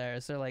on over there.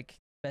 Is they're like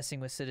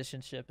messing with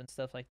citizenship and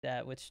stuff like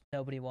that, which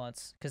nobody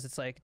wants because it's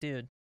like,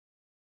 dude,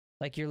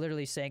 like you're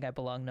literally saying I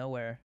belong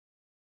nowhere.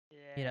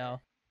 Yeah. You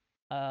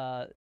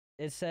know,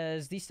 it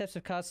says these steps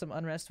have caused some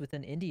unrest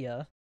within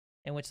India,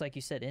 in which, like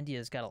you said,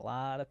 India's got a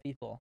lot of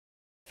people.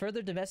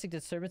 Further domestic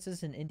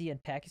disturbances in India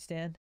and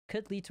Pakistan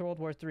could lead to World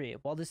War III.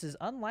 While this is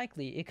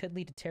unlikely, it could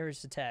lead to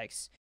terrorist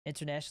attacks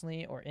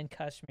internationally or in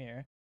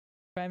Kashmir.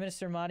 Prime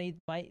Minister Modi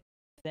might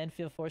then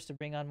feel forced to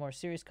bring on more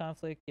serious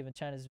conflict given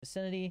China's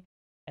vicinity,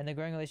 and the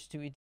growing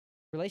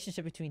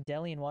relationship between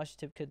Delhi and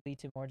Washington could lead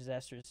to more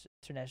disastrous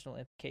international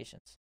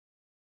implications.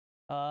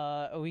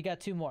 We got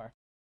two more.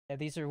 And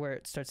these are where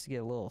it starts to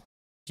get a little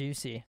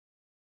juicy.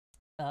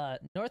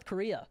 North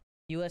Korea,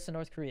 U.S. and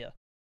North Korea.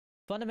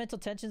 Fundamental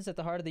tensions at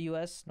the heart of the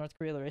U.S.-North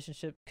Korea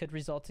relationship could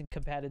result in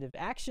combative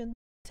action.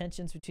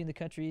 Tensions between the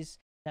countries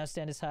now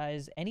stand as high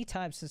as any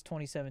time since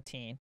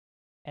 2017,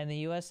 and the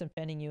U.S.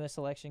 impending U.S.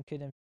 election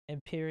could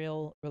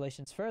imperil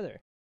relations further.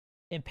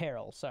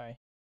 Imperil, sorry.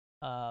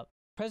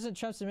 President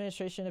Trump's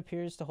administration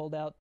appears to hold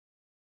out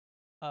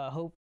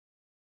hope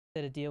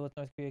that a deal with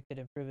North Korea could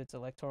improve its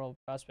electoral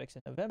prospects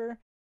in November,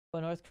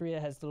 but North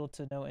Korea has little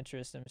to no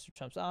interest in Mr.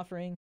 Trump's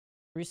offering.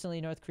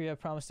 Recently, North Korea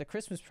promised a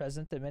Christmas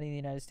present that many in the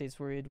United States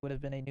worried would have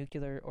been a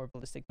nuclear or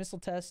ballistic missile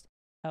test.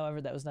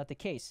 However, that was not the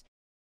case.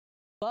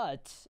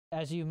 But,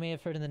 as you may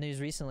have heard in the news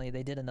recently,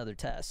 they did another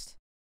test.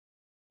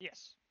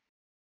 Yes.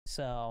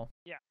 So,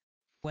 yeah.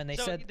 When they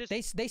said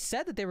they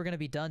said that they were going to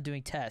be done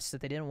doing tests, that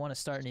they didn't want to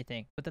start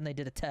anything, but then they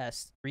did a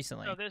test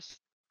recently. So this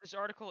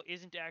article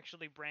isn't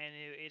actually brand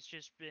new. It's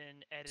just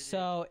been edited.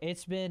 So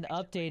it's been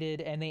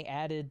updated, and they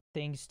added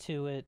things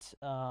to it.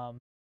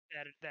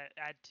 That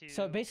add to.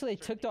 So basically,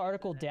 they took the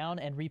article down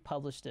and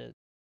republished it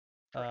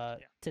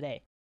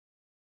today.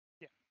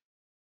 Yeah.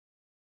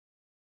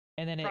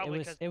 And then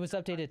it was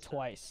updated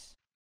twice,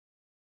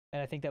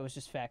 and I think that was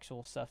just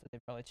factual stuff that they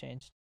probably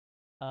changed.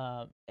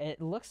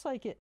 It looks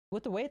like it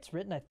with the way it's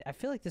written. I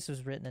feel like this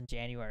was written in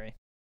January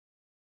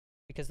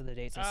because of the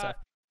dates and stuff.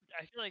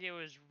 I feel like it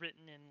was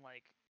written in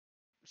like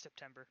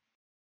September.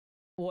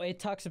 Well, it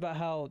talks about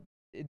how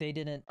they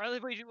didn't.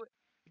 Wait,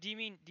 do you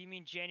mean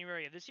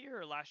January of this year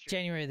or last year?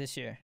 January of this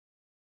year.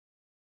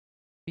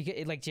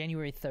 Because like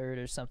January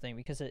 3rd or something,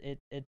 because it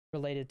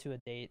related to a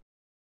date.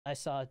 I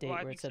saw a date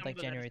where it said like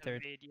January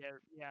 3rd.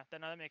 Yeah,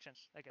 that makes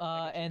sense. I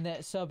guess. And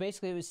that, so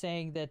basically it was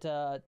saying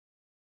that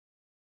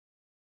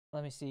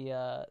let me see,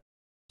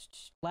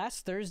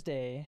 last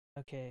Thursday,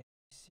 okay.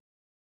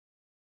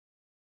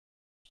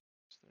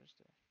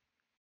 Thursday.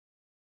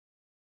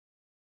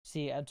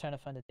 See, I'm trying to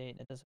find a date and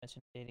it doesn't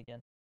mention the date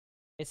again.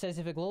 It says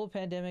if a global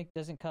pandemic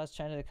doesn't cause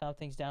China to calm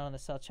things down on the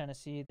South China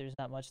Sea, there's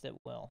not much that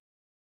will.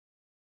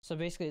 So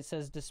basically it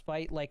says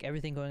despite like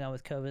everything going on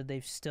with COVID,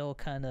 they've still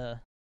kind of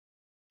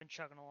been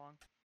chugging along.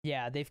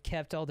 Yeah, they've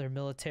kept all their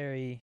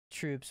military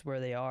troops where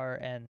they are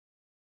and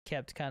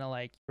kept kind of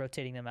like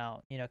rotating them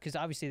out, you know, because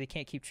obviously they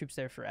can't keep troops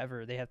there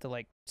forever. They have to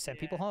like send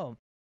people home.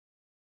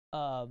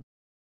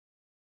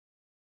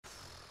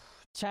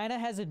 China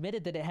has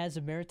admitted that it has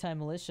a maritime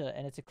militia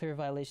and it's a clear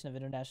violation of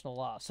international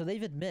law. So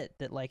they've admit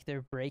that like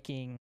they're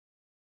breaking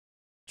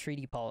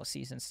treaty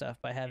policies and stuff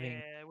by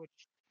having which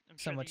I'm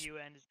sure the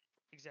UN is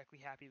exactly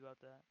happy about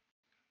that.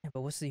 Yeah,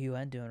 but what's the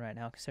UN doing right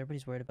now? Because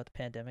everybody's worried about the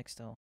pandemic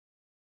still.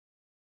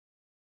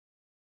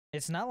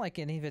 It's not like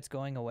any of it's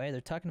going away.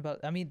 They're talking about,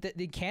 I mean,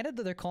 in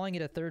Canada, they're calling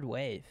it a third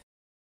wave.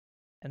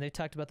 And they've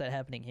talked about that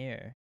happening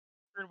here.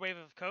 Third wave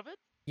of COVID?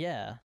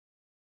 Yeah.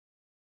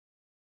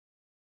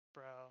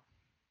 Bro.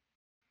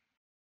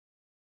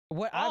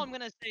 All I'm going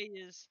to say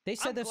is they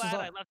said I'm glad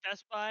I left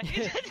Best Buy.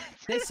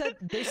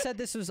 they said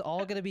this was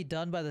all going to be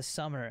done by the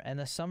summer, and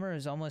the summer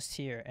is almost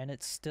here, and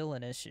it's still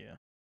an issue.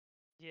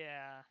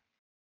 Yeah.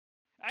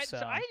 So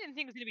I didn't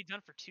think it was going to be done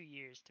for 2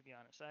 years, to be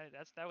honest.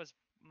 That was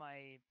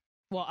my...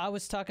 Well, I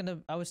was talking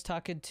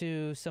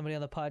to somebody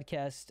on the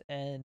podcast,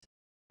 and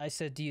I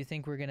said, "Do you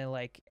think we're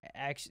gonna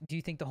do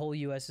you think the whole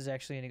U.S. is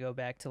actually gonna go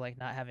back to like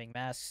not having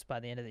masks by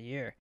the end of the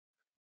year?"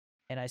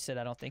 And I said,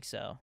 "I don't think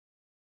so."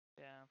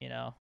 Yeah. You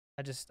know,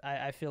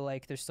 I feel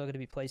like there's still gonna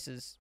be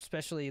places,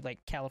 especially like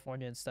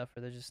California and stuff,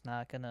 where they're just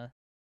not gonna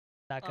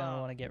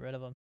want to get rid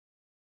of them.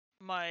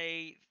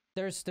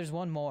 There's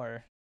one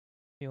more.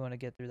 If you want to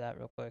get through that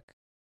real quick,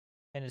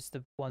 and it's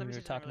the one we were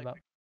talking about.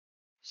 Quick.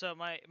 So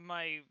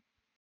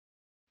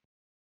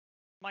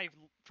my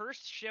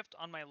first shift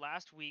on my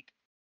last week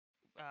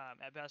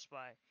at Best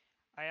Buy,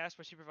 I asked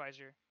my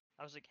supervisor,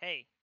 I was like,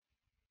 hey,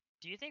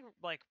 do you think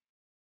like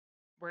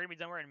we're gonna be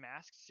done wearing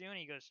masks soon? And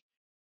he goes,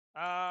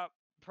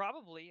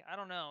 probably. I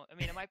don't know. I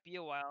mean, it might be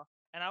a while.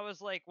 And I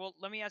was like, well,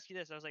 let me ask you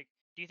this. I was like,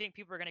 do you think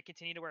people are gonna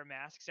continue to wear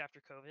masks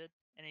after COVID?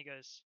 And he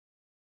goes,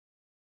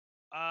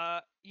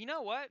 you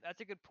know what?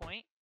 That's a good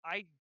point.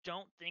 I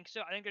don't think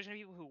so. I think there's gonna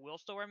be people who will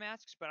still wear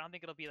masks, but I don't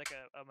think it'll be like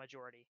a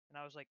majority. And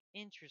I was like,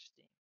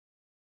 interesting,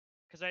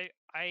 because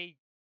I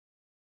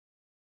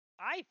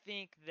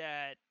think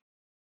that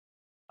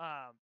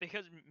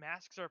because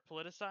masks are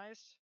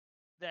politicized,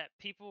 that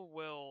people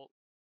will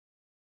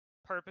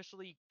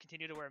purposely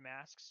continue to wear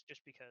masks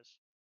just because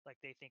like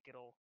they think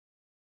it'll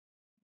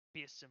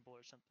be a symbol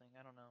or something.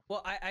 I don't know.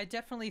 Well, I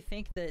definitely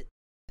think that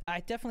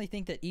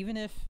even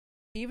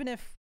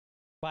if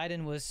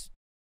Biden was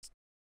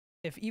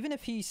even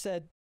if he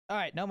said, all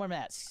right, no more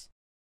masks,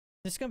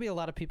 there's gonna be a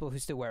lot of people who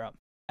still wear them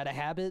out of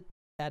habit,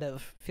 out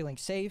of feeling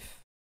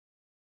safe.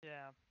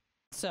 Yeah.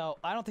 So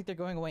I don't think they're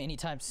going away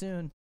anytime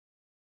soon.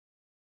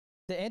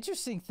 The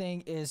interesting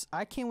thing is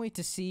I can't wait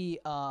to see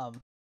I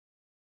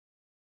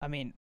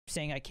mean,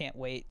 saying I can't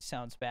wait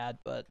sounds bad,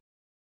 but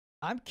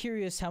I'm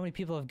curious how many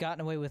people have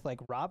gotten away with like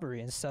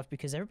robbery and stuff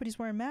because everybody's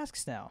wearing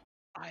masks now.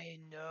 I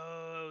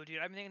know, dude.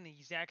 I'm thinking the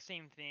exact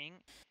same thing.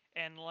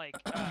 And like,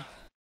 I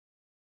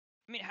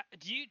mean,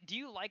 do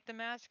you like the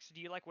masks? Do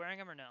you like wearing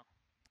them or no?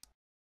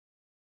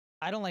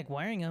 I don't like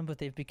wearing them, but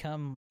they've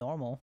become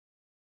normal.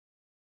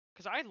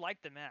 Because I like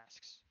the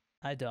masks.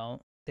 I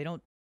don't. They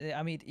don't.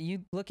 I mean, you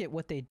look at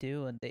what they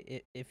do, and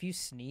if you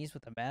sneeze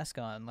with a mask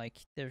on, like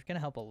they're gonna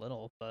help a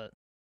little, but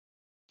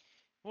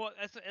Well,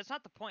 it's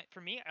not the point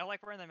for me. I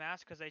like wearing the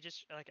mask because I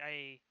just like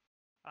I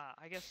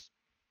guess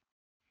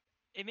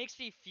it makes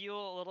me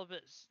feel a little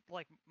bit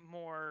like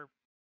more,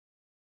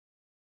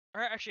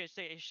 or actually, I'd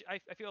say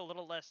I feel a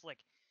little less like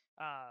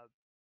uh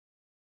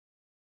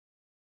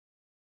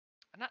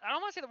I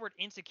don't want to say the word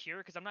insecure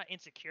because I'm not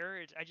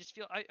insecure. I just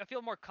feel I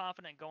feel more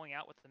confident going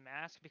out with the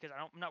mask because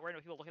I'm not worried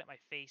about people looking at my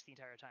face the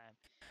entire time.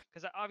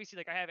 Because obviously,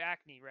 like I have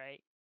acne, right?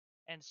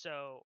 And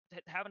so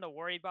having to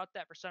worry about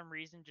that for some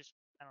reason, just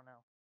I don't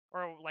know.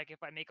 Or like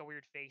if I make a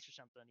weird face or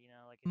something,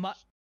 like it my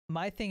just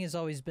my thing has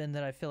always been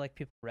that I feel like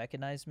people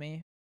recognize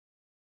me,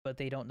 but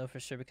they don't know for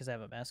sure because I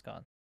have a mask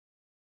on.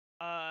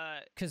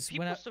 Because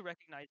people still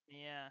recognize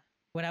me, yeah.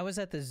 when I was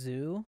at the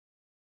zoo,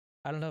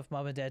 I don't know if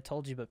mom and dad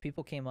told you, but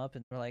people came up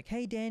and were like,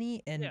 "Hey,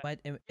 Danny," and Yeah.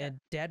 and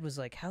dad was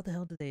like, "How the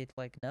hell did they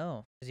like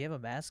know? Because you have a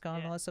mask on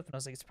and Yeah. all that stuff?" And I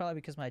was like, "It's probably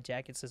because my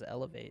jacket says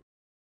Elevate,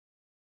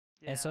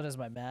 Yeah. and so does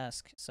my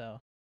mask."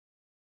 So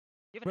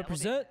You have an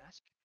represent. Elevate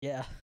mask?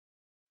 Yeah,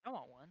 I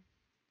want one.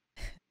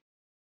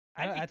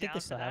 I I'd don't, be I think they down for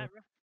still have that,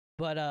 them,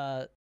 bro.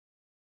 but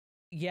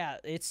yeah,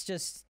 it's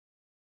just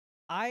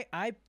I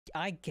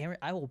guarantee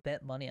I will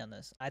bet money on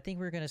this. I think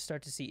we're gonna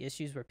start to see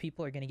issues where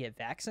people are gonna get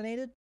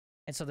vaccinated,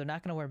 and so they're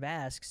not gonna wear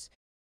masks,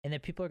 and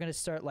then people are gonna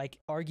start like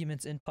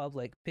arguments in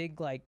public,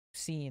 big like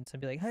scenes, and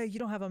be like, "Hey, you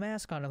don't have a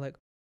mask on." I'm like,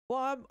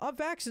 "Well, I'm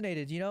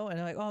vaccinated," and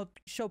they're like, "Oh,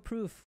 show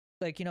proof."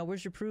 Like,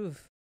 where's your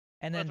proof?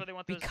 And Well, that's then why they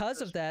want because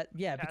of those that,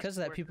 yeah, because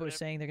of that, passports or people are whatever.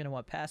 saying they're gonna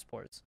want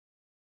passports.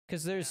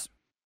 Because Yeah. there's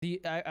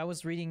I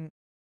was reading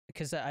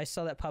because I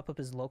saw that pop up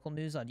as local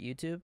news on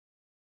YouTube.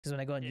 Because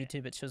when I go on Yeah.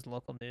 YouTube, it shows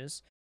local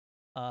news.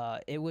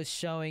 It was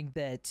showing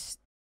that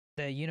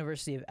the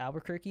University of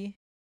Albuquerque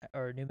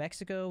or New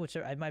Mexico,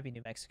 whichever, it might be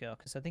New Mexico,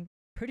 because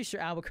pretty sure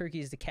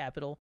Albuquerque is the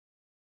capital.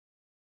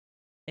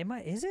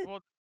 Is it?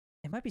 Well,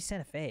 It might be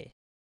Santa Fe.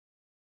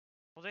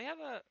 they have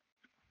a.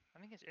 I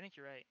think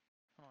you're right.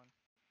 Hold on.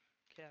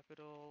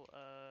 Capital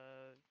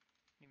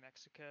New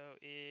Mexico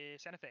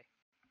is Santa Fe.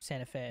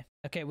 Santa Fe.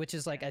 Okay, which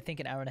is like Yeah. I think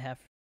an hour and a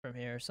half from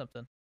here or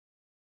something,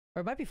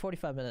 or it might be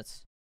 45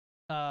 minutes.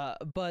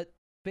 But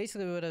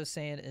basically what I was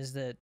saying is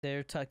that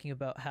they're talking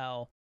about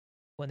how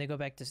when they go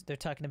back to they're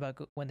talking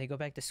about when they go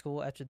back to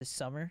school after the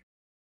summer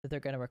that they're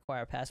going to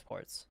require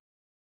passports,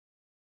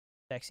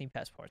 vaccine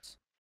passports.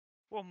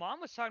 Well,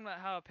 Mom was talking about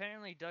how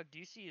apparently Doug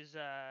Ducey is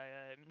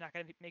not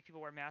gonna make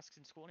people wear masks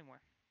in school anymore.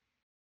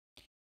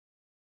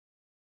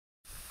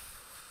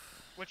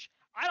 Which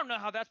I don't know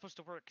how that's supposed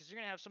to work because you're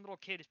gonna have some little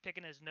kid who's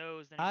picking his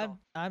nose. And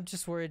I'm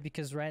just worried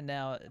because right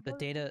now the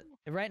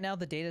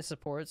data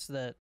supports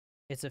that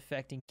it's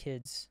affecting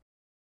kids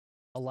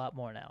a lot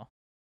more now,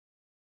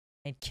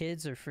 and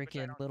kids are which I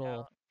freaking don't little.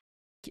 doubt.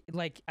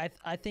 Like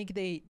I think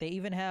they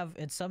even have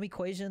in some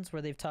equations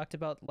where they've talked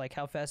about like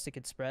how fast it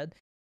could spread.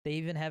 They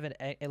even have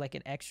like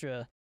an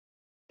extra.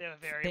 They have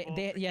a variable.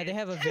 They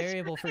have a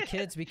variable for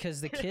kids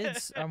because the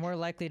kids are more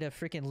likely to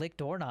freaking lick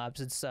doorknobs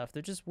and stuff.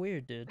 They're just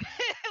weird, dude.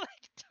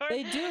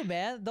 They do,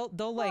 man. They'll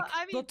Well,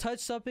 they'll touch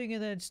something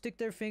and then stick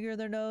their finger in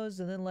their nose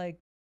and then like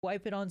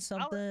wipe it on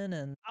something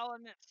and I'll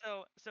admit.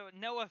 So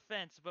no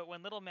offense, but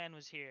when Little Man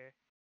was here,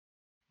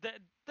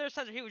 there's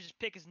times where he would just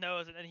pick his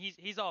nose and then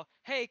he's all,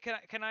 hey,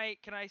 can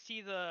I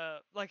see the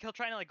like he'll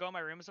try to like go in my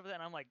room and stuff like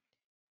that, and I'm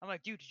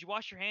like, dude, did you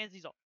wash your hands?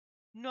 He's all,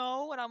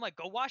 no, and I'm like,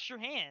 go wash your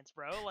hands,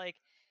 bro. Like,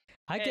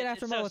 I get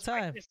after it's him all so the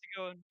time. to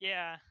go,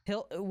 yeah.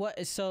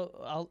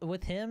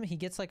 With him he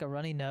gets like a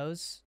runny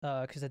nose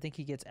because I think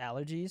he gets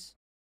allergies.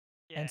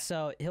 Yeah. And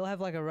so he'll have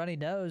like a runny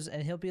nose,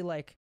 and he'll be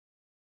like,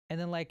 and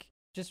then like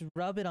just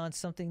rub it on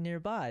something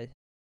nearby.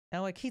 And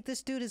I'm like,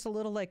 this dude is a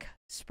little like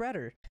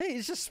spreader.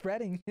 He's just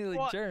spreading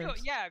like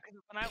germs. Yeah, because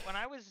when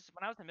I was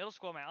in middle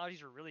school, my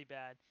allergies were really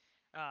bad.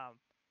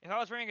 If I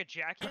was wearing a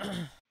jacket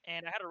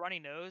and I had a runny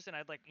nose and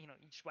I'd like you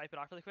just wipe it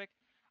off really quick,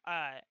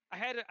 I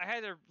had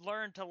to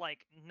learn to like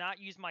not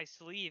use my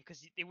sleeve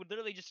because it would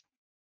literally just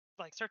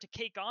like start to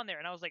cake on there,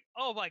 and I was like,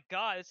 oh my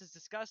god, this is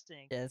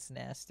disgusting. Yeah, it's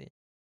nasty.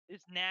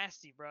 It's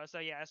nasty, bro. So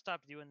yeah, I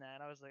stopped doing that.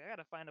 I was like, I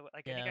gotta find a way.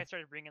 Like I think I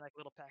started bringing like a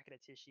little packet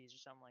of tissues or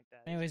something like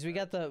that. Anyways, we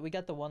got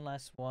the one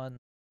last one.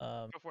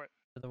 Go for it.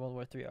 For the World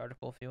War III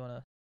article, if you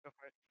wanna. Go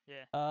for it.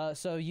 Yeah.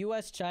 So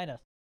U.S. China.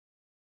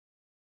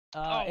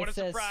 Oh, what a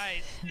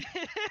surprise!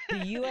 The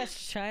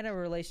U.S.-China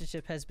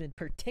relationship has been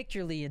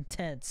particularly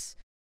intense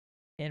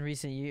in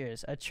recent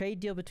years. A trade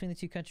deal between the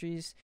two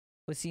countries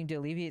would seem to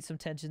alleviate some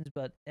tensions,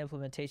 but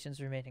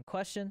implementations remain in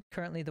question.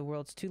 Currently, the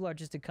world's two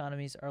largest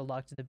economies are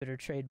locked in a bitter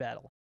trade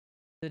battle.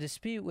 The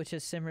dispute, which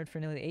has simmered for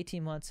nearly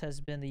 18 months, has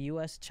been the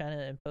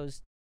U.S.-China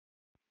imposed,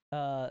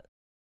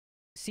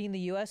 seen the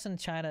U.S. and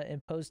China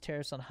impose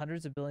tariffs on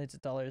hundreds of billions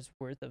of dollars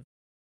worth of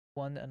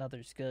one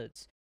another's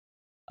goods.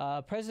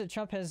 President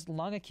Trump has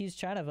long accused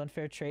China of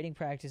unfair trading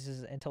practices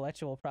and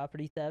intellectual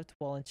property theft,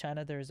 while in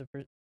China there is a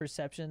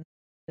perception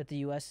that the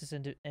U.S. is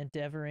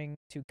endeavoring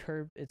to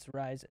curb its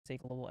rise as a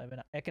global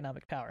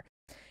economic power.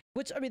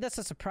 Which, I mean, that's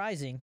not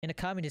surprising. In a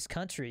communist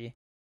country,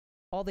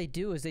 all they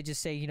do is they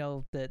just say,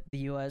 that the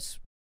U.S.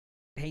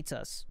 hates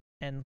us,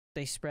 and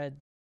they spread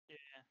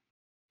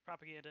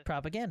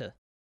propaganda.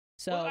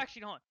 So, well,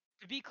 actually, hold on.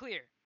 To be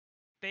clear,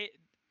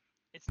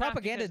 it's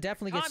propaganda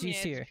definitely gets used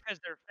here because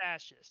they're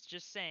fascists.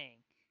 Just saying.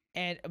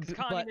 And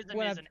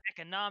communism is an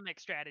economic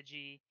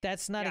strategy.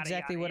 That's not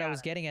exactly what I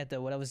was getting at, though.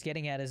 What I was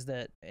getting at is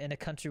that in a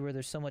country where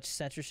there's so much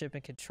censorship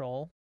and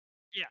control,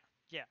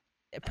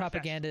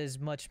 propaganda is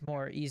much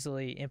more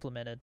easily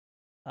implemented.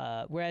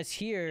 Whereas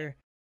here,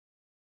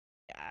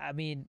 I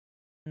mean,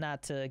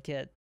 not to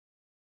get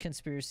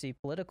conspiracy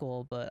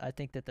political, but I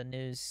think that the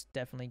news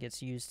definitely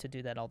gets used to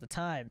do that all the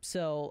time.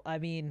 So, I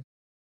mean,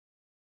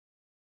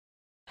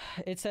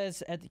 it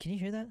says, can you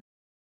hear that?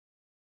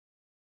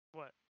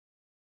 What?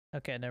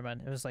 Okay, never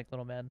mind. It was like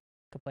little man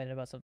complaining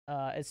about something.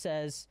 It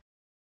says,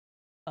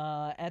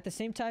 at the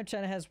same time,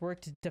 China has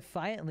worked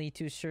defiantly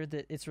to assure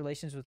that its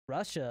relations with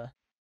Russia,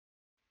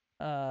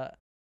 while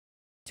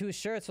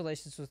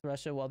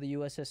the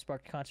U.S. has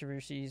sparked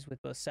controversies with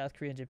both South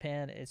Korea and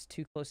Japan, its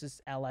two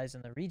closest allies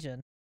in the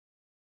region.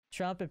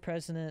 Trump and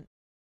President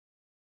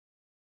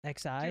XI.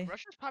 Dude,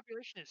 Russia's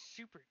population is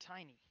super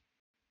tiny.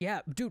 Yeah,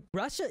 dude,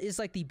 Russia is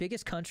like the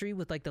biggest country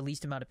with like the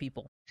least amount of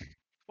people.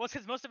 Well, it's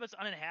because most of it's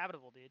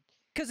uninhabitable, dude.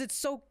 Because it's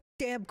so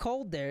damn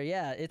cold there.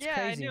 Yeah, it's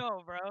crazy. Yeah, I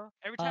know, bro.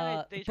 Every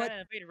time they try to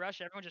invade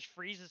Russia, everyone just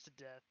freezes to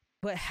death.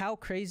 But how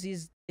crazy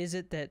is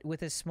it that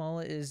with as small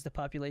as the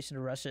population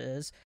of Russia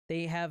is,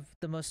 they have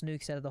the most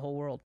nukes out of the whole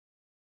world?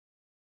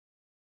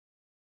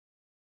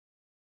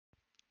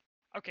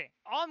 Okay,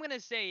 all I'm going to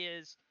say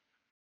is,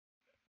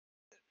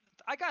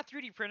 I got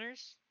 3D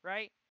printers,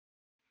 right?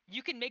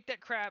 You can make that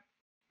crap.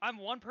 I'm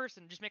one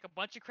person, just make a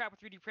bunch of crap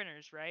with 3D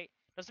printers, right?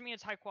 Doesn't mean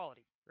it's high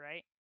quality,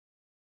 right?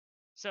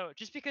 So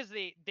just because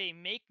they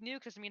make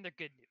nukes doesn't mean they're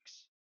good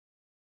nukes.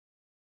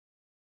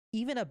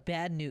 Even a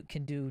bad nuke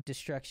can do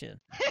destruction.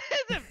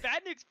 The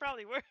bad nuke's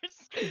probably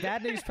worse.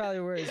 Bad nuke's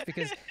probably worse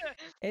because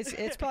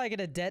it's probably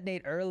gonna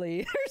detonate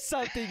early or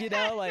something,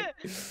 like.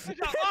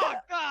 Oh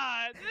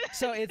god!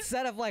 So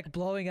instead of like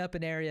blowing up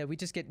an area, we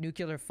just get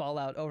nuclear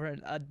fallout over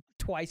a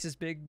twice as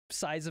big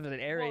size of an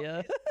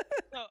area.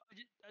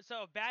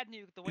 So a bad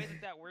nuke, the way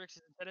that works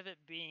is instead of it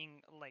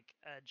being like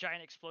a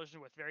giant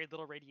explosion with very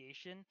little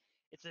radiation,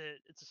 it's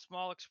a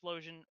small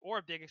explosion or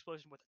a big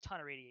explosion with a ton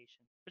of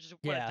radiation, which is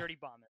what a dirty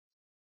bomb is.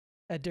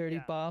 A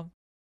dirty bomb?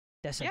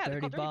 That's a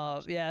dirty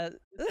bomb. Yeah.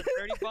 It's a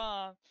dirty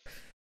bomb.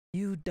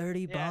 You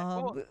dirty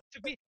bomb. Well,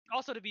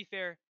 to be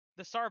fair,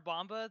 the Tsar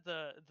Bomba,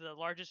 the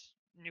largest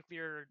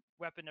nuclear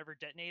weapon ever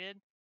detonated,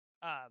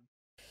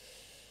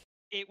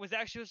 it was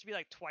actually supposed to be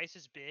like twice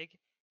as big,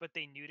 but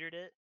they neutered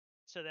it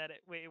so that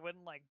it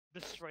wouldn't like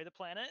destroy the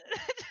planet.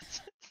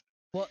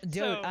 Well,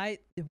 dude,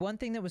 one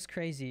thing that was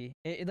crazy.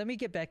 Let me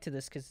get back to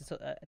this because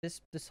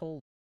this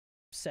whole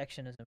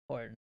section is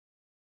important.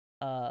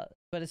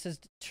 But it says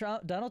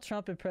Donald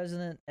Trump and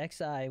President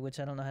XI, which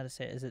I don't know how to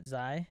say. Is it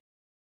Xi?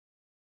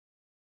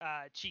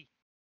 Xi.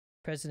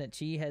 President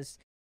Xi has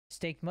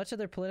staked much of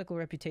their political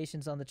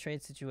reputations on the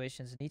trade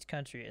situations in each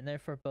country, and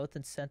therefore both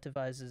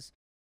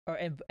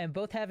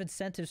both have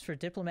incentives for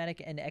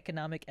diplomatic and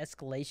economic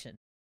escalation.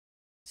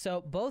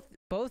 So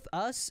both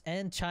us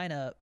and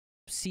China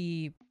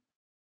see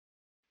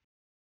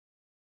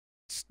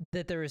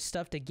that there is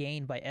stuff to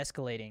gain by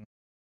escalating.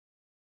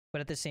 But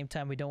at the same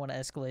time, we don't want to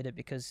escalate it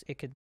because it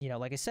could,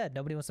 like I said,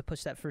 nobody wants to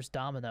push that first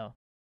domino.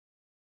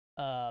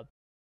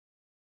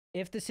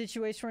 If the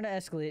situation were to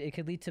escalate, it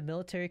could lead to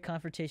military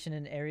confrontation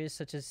in areas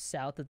such as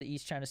south of the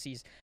East China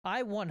Seas.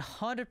 I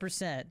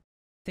 100%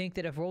 think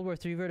that if World War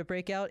III were to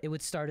break out, it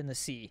would start in the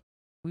sea.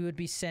 we would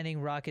be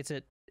sending rockets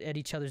at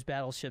each other's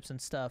battleships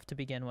and stuff to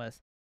begin with.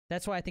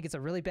 That's why I think it's a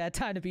really bad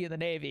time to be in the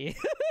Navy.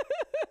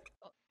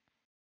 Hold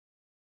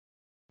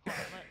on,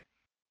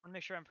 let me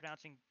make sure I'm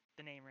pronouncing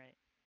the name right.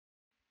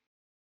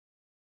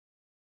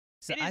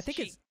 So It I is think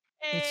cheap.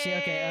 it's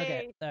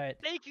okay, all right.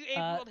 Thank you, Ape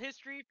World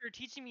History, for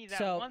teaching me that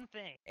so one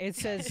thing. It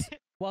says,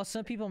 while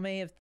some people may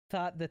have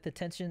thought that the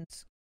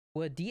tensions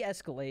would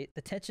de-escalate,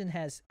 the tension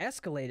has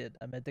escalated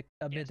amid the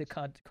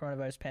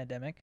coronavirus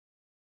pandemic.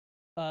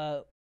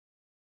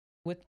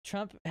 With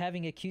Trump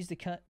having accused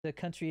the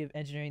country of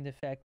engineering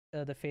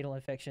the fatal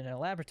infection in a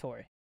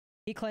laboratory.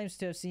 He claims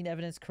to have seen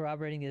evidence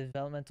corroborating the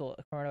developmental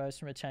coronavirus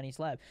from a Chinese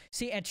lab.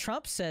 See, and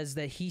Trump says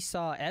that he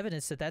saw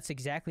evidence that that's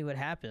exactly what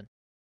happened.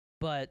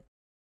 But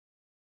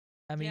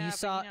I mean, you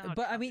saw,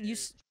 but I mean,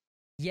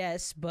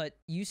 yes, but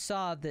you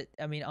saw that.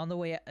 I mean, on the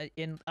way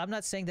in, I'm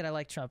not saying that I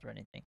like Trump or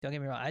anything. Don't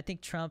get me wrong. I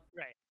think Trump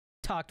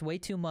talked way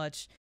too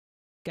much.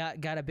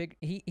 Got a big.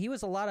 He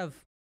was a lot of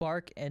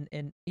bark, and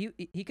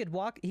he could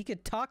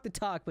talk the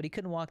talk, but he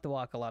couldn't walk the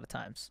walk a lot of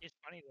times. It's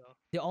funny though.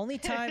 The only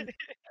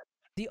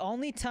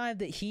time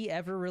that he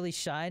ever really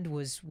shined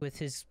was with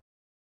his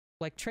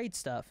like trade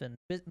stuff, and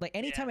like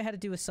anytime it had to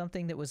do with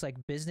something that was like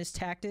business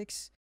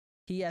tactics,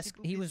 he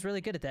was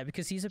really good at that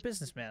because he's a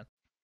businessman.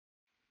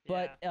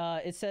 But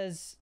it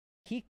says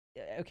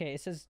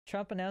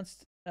Trump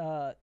announced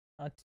Trump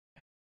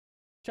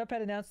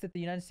had announced that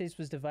the United States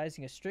was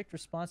devising a strict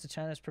response to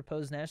China's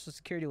proposed national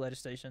security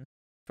legislation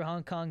for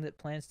Hong Kong that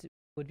the plans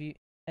would be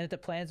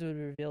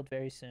revealed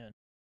very soon.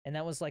 And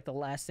that was like the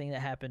last thing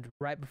that happened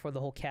right before the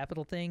whole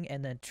Capitol thing,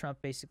 and then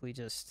Trump basically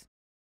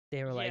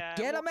they were like,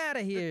 get him out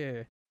of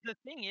here. The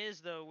thing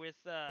is though with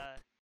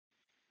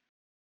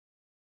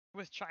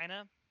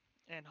China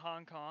and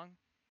Hong Kong,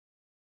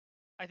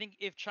 I think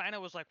if China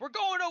was like, we're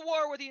going to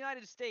war with the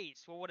United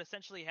States, well, what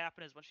essentially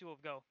happened is a bunch of people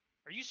would go,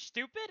 are you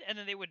stupid? And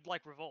then they would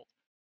like revolt.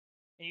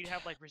 And you'd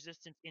have like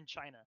resistance in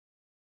China.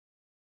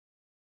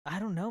 I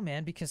don't know,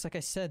 man, because like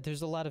I said,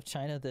 there's a lot of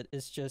China that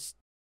is just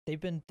they've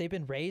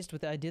been raised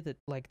with the idea that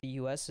like the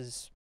US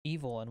is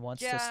evil and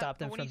wants to stop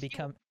them from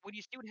becoming. When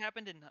you see what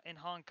happened in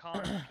Hong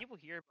Kong, people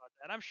hear about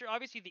that. I'm sure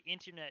obviously the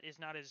internet is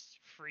not as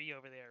free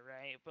over there,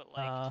 right? But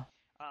like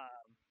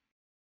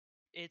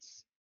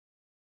it's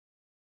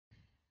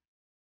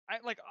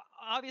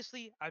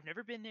obviously I've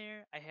never been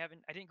there. I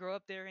didn't grow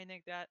up there or anything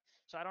like that.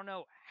 So I don't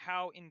know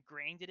how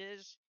ingrained it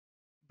is,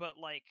 but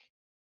like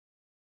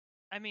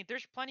I mean,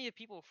 there's plenty of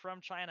people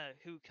from China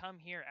who come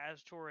here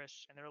as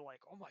tourists and they're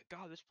like, "Oh my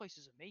god, this place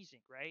is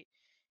amazing," right?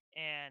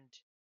 And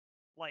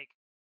like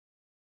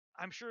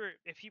I'm sure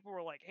if people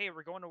were like, "Hey,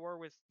 we're going to war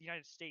with the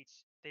United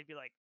States," they'd be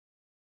like,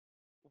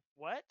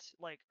 "What?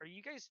 Like, are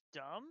you guys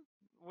dumb?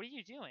 What are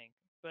you doing?"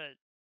 But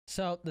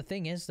so the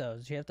thing is, though,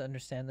 is you have to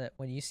understand that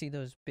when you see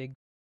those big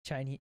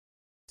Chinese,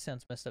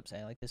 sounds messed up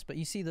saying it like this, but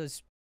you see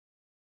those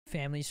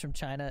families from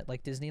China at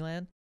like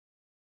Disneyland.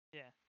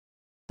 Yeah.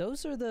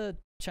 Those are the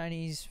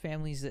Chinese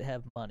families that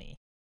have money.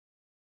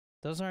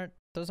 Those aren't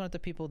the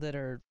people that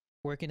are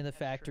working in the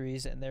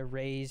factories and they're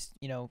raised,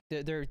 you know,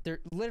 they're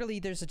literally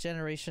there's a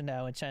generation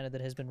now in China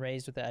that has been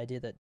raised with the idea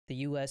that the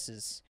US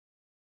is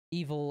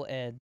evil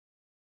and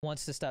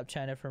wants to stop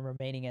China from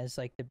remaining as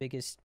like the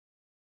biggest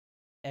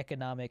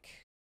economic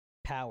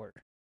power.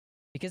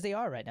 Because they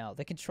are right now.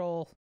 They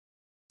control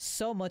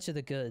so much of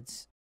the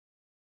goods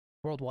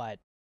worldwide.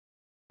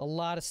 A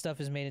lot of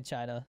stuff is made in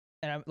China.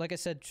 And like I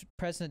said,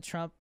 President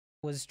Trump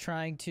was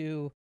trying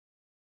to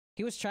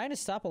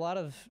stop a lot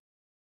of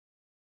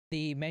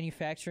the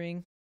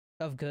manufacturing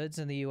of goods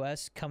in the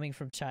US coming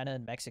from China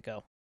and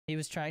Mexico. He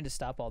was trying to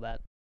stop all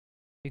that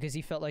because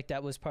he felt like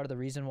that was part of the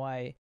reason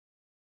why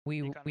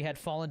we had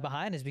fallen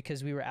behind, is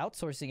because we were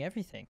outsourcing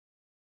everything.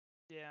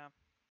 Yeah.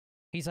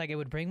 He's like, it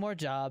would bring more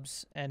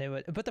jobs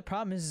and but the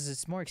problem is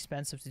it's more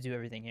expensive to do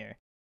everything here.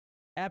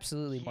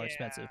 Absolutely more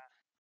expensive.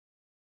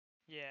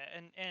 Yeah,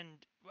 and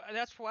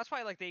that's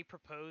why like they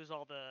propose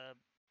all the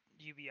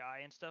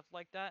UBI and stuff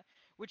like that,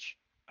 which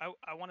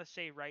I want to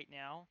say right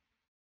now,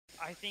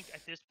 I think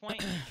at this point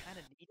we kind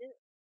of need it,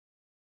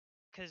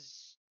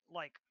 cause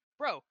like,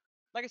 bro,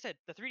 like I said,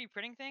 the 3D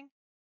printing thing,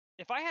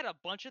 if I had a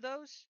bunch of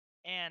those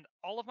and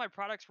all of my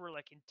products were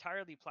like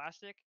entirely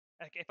plastic,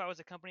 like if I was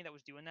a company that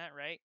was doing that,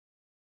 right?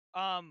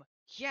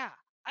 Yeah,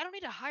 I don't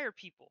need to hire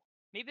people.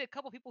 Maybe a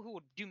couple people who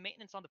would do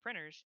maintenance on the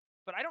printers,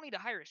 but I don't need to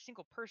hire a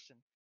single person.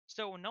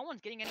 So when no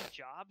one's getting any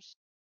jobs,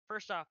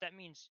 first off, that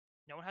means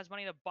no one has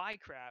money to buy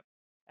crap.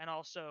 And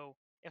also,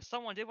 if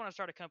someone did want to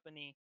start a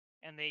company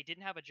and they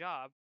didn't have a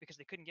job because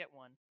they couldn't get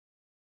one,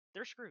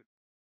 they're screwed.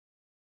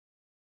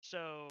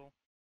 So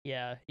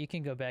yeah, you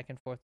can go back and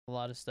forth with a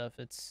lot of stuff.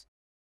 It's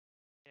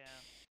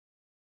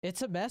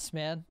a mess,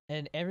 man.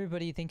 And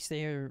everybody thinks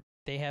they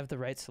have the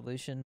right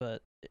solution,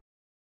 but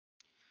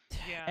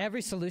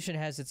every solution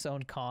has its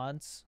own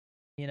cons,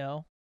 you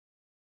know?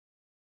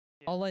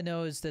 All I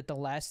know is that the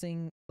last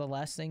thing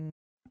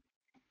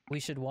we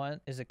should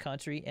want is a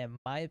country, in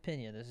my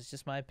opinion, this is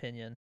just my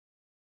opinion,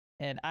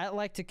 and I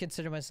like to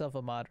consider myself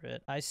a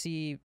moderate. I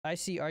see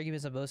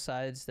arguments on both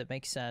sides that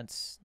make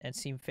sense and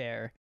seem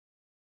fair.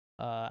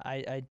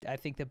 I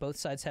think that both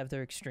sides have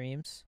their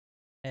extremes,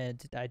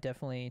 and I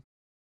definitely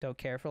don't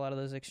care for a lot of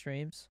those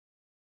extremes.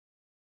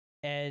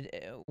 And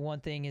one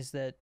thing is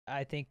that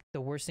I think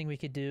the worst thing we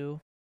could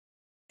do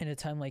in a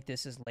time like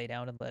this is lay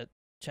down and let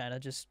China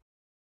just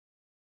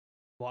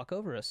walk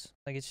over us.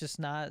 Like, it's just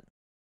not.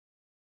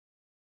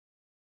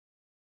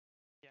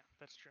 Yeah,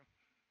 that's true.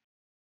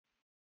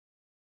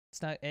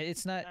 It's not.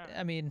 It's not.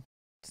 I mean,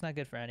 it's not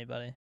good for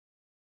anybody.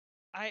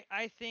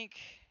 I think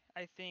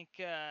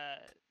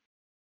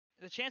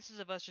the chances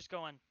of us just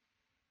going,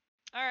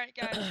 all right,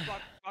 guys, just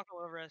walk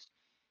all over us,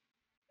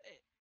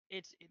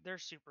 they're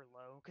super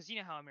low, because you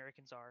know how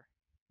Americans are.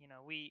 You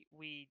know,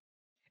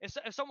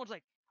 if someone's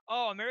like,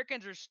 oh,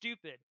 Americans are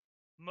stupid,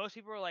 most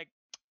people are like,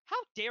 how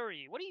dare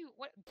you?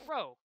 What,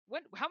 bro?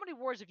 How many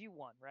wars have you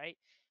won, right?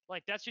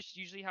 Like, that's just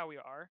usually how we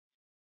are.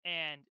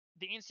 And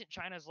the instant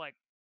China's like,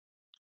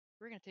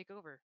 we're gonna take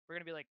over, we're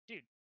gonna be like,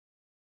 dude,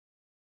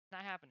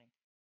 not happening,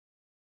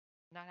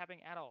 not happening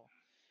at all.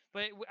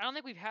 But I don't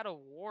think we've had a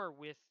war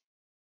with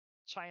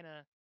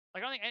China.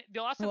 Like, I don't think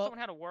the last time someone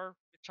had a war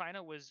with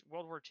China was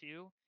World War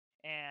II,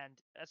 and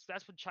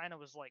that's when China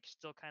was like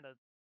still kind of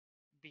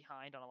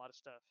behind on a lot of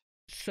stuff.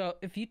 So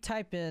if you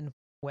type in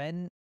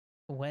when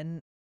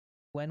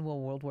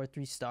will World War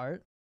III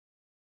start,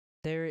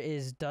 there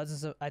is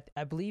dozens of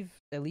I believe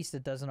at least a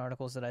dozen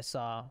articles that I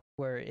saw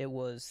where it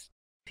was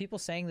people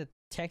saying that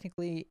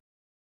technically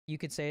you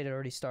could say it had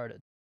already started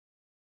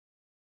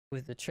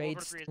with the trade.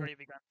 World War III has already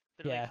begun.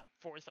 Yeah. Like,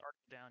 fourth arc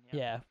down. Yeah.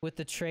 Yeah, with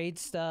the trade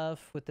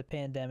stuff, with the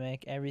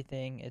pandemic,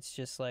 everything, it's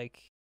just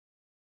like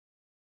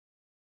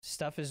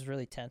stuff is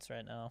really tense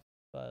right now.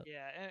 But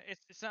yeah, and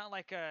it's not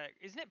like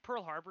isn't it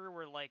Pearl Harbor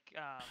where like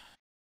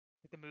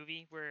the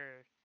movie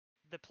where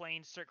the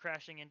planes start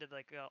crashing into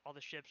like all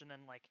the ships, and then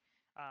like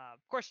of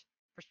course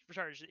for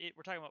starters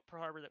we're talking about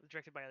Pearl Harbor that was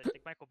directed by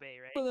like Michael Bay,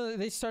 right? Well,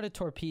 they started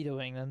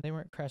torpedoing them. They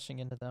weren't crashing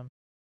into them.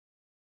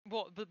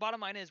 Well, the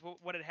bottom line is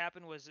what had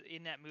happened was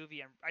in that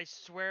movie. I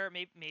swear,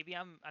 maybe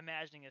I'm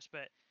imagining this,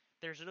 but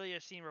there's literally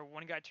a scene where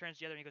one guy turns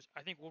to the other and he goes,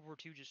 "I think World War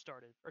II just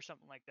started," or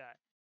something like that.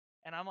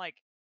 And I'm like,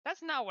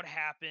 that's not what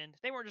happened.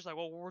 They weren't just like,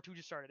 "Well, World War II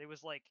just started." It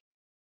was like,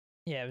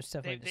 yeah, it was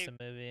definitely just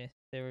a movie.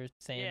 They were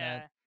saying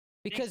that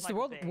because the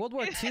World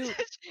War II,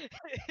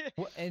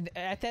 and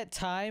at that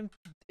time,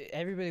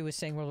 everybody was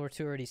saying World War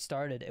II already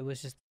started. It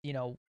was just,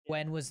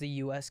 when was the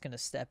U.S. gonna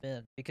step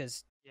in?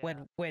 Because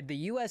when the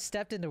U.S.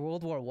 stepped into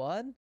World War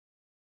I,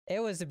 it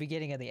was the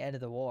beginning of the end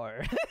of the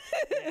war.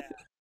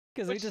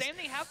 Because same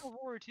thing happened with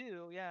World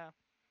War II. Yeah.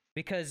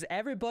 Because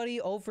everybody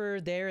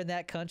over there in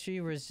that country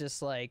was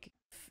just like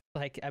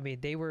I mean,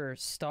 they were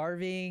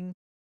starving,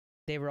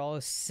 they were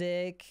all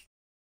sick,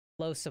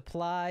 low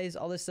supplies,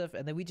 all this stuff,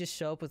 and then we just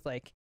show up with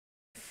like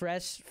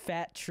fresh,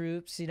 fat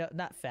troops.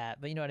 Not fat,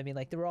 but you know what I mean.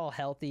 Like, they were all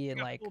healthy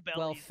and like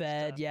well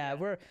fed. Yeah,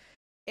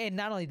 and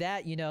not only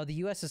that, the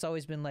U.S. has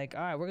always been like,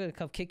 all right, we're gonna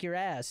come kick your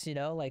ass.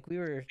 Like we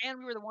were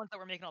the ones that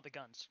were making all the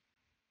guns.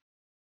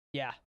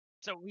 Yeah.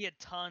 So we had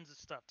tons of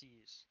stuff to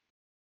use.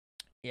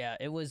 Yeah,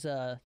 it was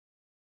no,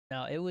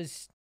 it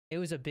was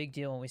a big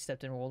deal when we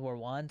stepped in World War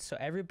I. So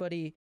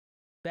everybody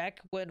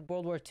back when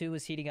World War II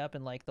was heating up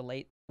in like the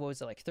late, what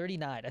was it, like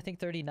 39? I think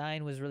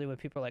 39 was really when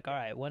people were like, all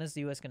right, when is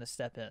the U.S. gonna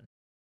step in?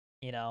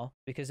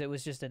 Because it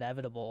was just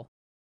inevitable.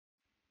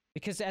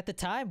 Because at the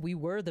time we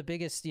were the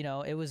biggest,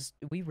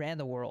 we ran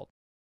the world,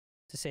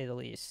 to say the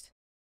least.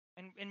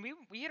 And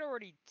we had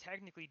already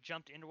technically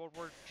jumped into World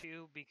War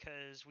II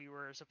because we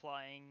were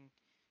supplying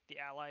the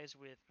Allies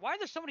with. Why are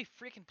there so many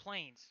freaking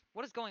planes?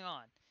 What is going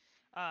on?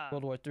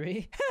 World War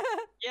III.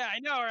 Yeah, I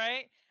know,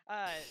 right?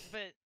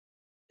 But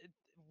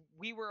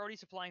we were already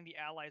supplying the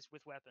Allies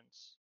with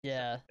weapons.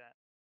 Yeah. Stuff like that.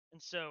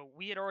 And so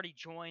we had already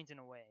joined in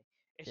a way.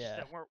 It's just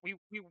that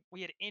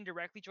we had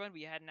indirectly joined.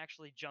 We hadn't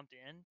actually jumped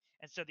in.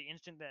 And so the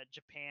instant that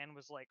Japan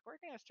was like, we're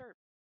gonna start,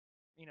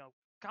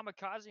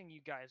 kamikazing you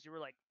guys, you were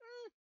like,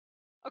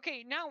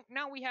 okay, now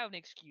we have an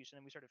excuse, and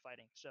then we started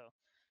fighting. So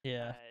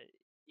yeah,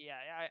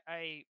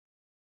 I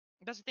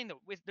that's the thing though.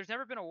 There's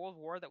never been a world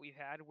war that we've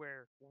had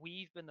where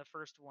we've been the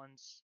first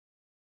ones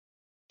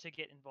to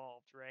get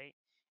involved, right?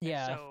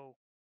 Yeah. And so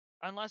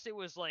unless it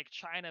was like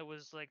China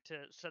was like to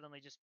suddenly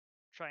just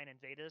try and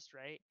invade us,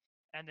 right?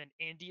 And then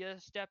India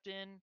stepped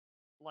in,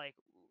 like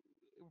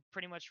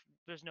pretty much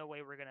there's no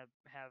way we're gonna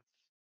have,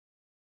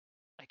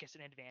 I guess,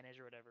 an advantage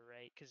or whatever,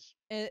 right? Because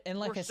and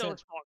like I said,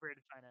 small compared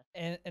to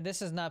China. And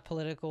this is not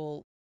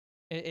political.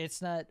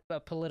 It's not a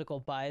political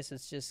bias.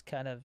 It's just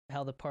kind of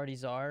how the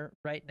parties are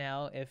right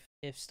now.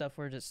 If stuff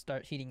were to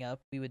start heating up,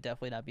 we would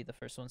definitely not be the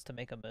first ones to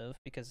make a move,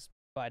 because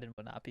Biden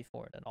would not be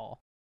for it at all.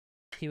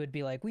 He would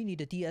be like, we need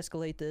to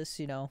de-escalate this,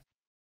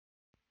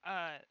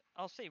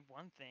 I'll say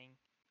one thing.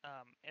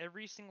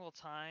 Every single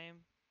time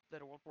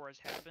that a world war has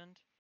happened,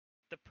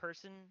 the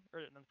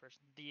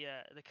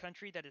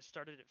country that has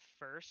started it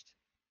first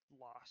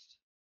lost.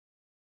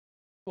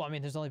 Well, I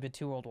mean, there's only been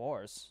 2 world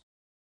wars.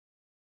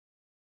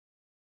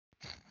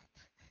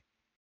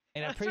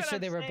 And I'm pretty sure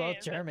they were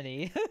both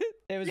Germany.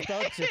 It was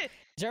both.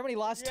 Germany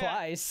lost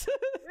twice.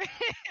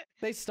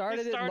 They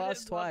started it and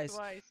lost twice.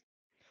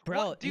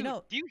 Bro, what, dude? you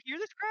know, Do you hear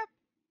this crap?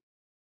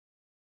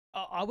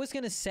 I was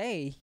gonna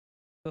say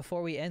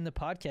before we end the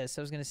podcast,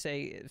 I was gonna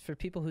say for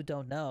people who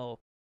don't know,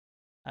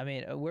 I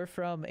mean, we're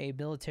from a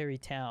military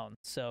town,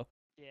 so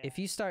Yeah. if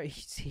you start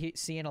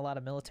seeing a lot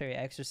of military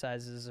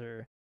exercises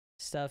or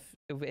stuff,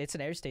 it's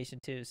an air station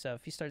too. So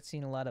if you start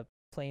seeing a lot of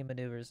plane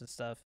maneuvers and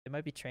stuff, it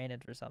might be training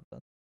for something.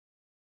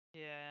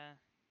 Yeah.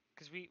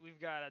 Cause we've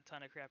got a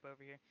ton of crap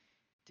over here,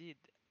 dude.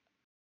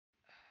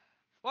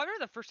 Well, I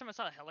remember the first time I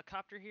saw a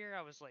helicopter here,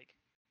 I was like,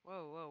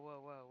 whoa, whoa,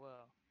 whoa, whoa,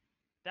 whoa.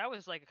 That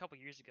was like a couple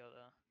years ago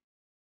though.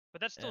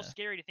 But that's still Yeah.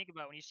 scary to think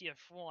about when you see a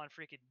full-on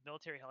freaking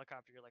military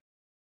helicopter. You're like,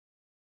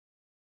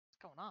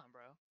 what's going on,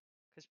 bro?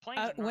 Because planes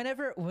are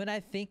normal. When I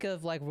think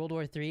of like World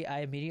War III, I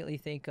immediately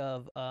think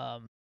of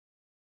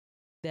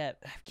that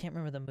I can't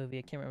remember the movie.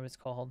 I can't remember what it's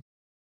called,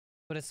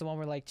 but it's the one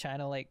where like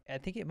China, like I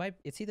think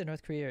it's either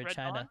North Korea or Red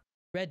China. Dawn?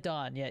 Red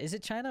Dawn, yeah. Is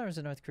it China or is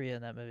it North Korea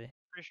in that movie?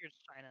 Pretty sure it's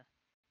China.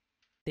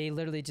 They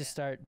literally just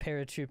Yeah. start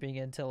paratrooping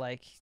into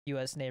like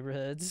U.S.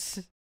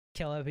 neighborhoods,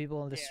 killing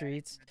people in the Yeah,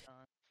 streets. Red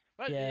Dawn.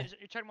 But Yeah.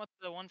 you're talking about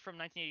the one from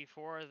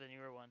 1984 or the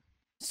newer one?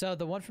 So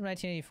the one from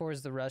 1984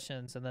 is the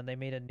Russians, and then they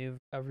made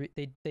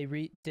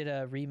did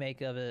a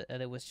remake of it,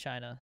 and it was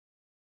China.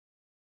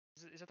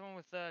 Is that the one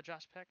with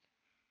Josh Peck?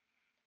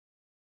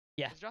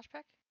 Yeah. Was it Josh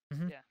Peck?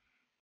 Mhm. Yeah.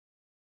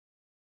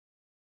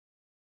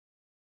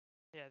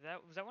 Yeah,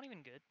 was that one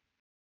even good?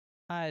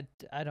 I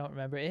don't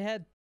remember. It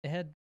had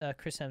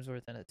Chris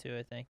Hemsworth in it too,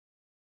 I think.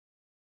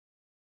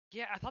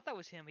 Yeah, I thought that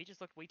was him. He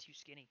just looked way too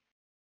skinny.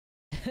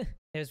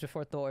 It was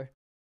before Thor,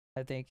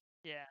 I think.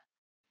 Yeah.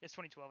 It's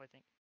 2012, I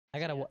think. I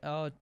So, gotta. yeah.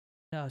 Oh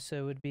no, so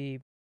it would be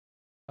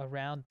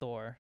around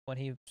Thor when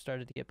he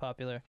started to get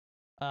popular.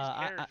 His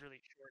I hair is really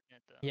short in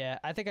it though. yeah,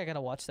 I think I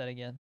gotta watch that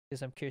again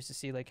because I'm curious to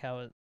see like how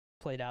it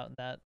played out in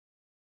that.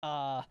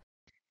 Uh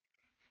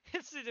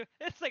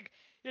It's like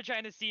you're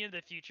trying to see into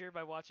the future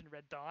by watching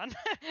Red Dawn.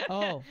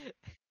 Oh.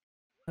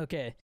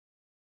 Okay.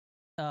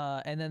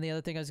 And then the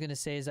other thing I was gonna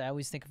say is I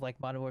always think of like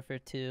Modern Warfare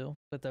 2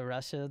 with the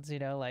Russians. You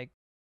know, like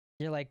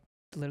you're like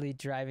literally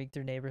driving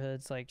through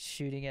neighborhoods, like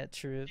shooting at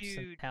troops and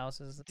Dude,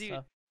 houses and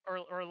stuff.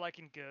 or like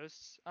in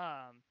Ghosts.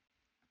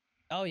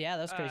 Oh yeah,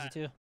 that's crazy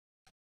too.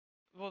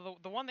 Well,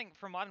 the one thing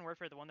from Modern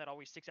Warfare, the one that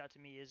always sticks out to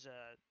me is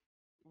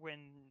when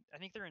I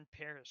think they're in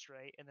Paris,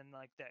 right? And then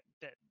like that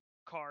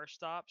car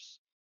stops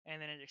and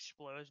then it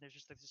explodes and there's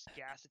just like this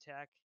gas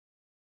attack.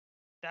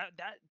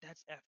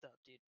 That's effed up,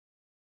 dude.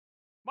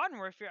 Modern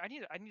Warfare, I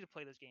need to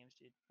play those games,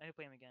 dude. I need to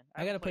play them again. I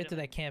gotta haven't play played through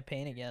them that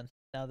campaign again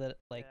now that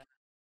like, Yeah.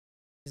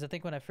 because I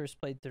think when I first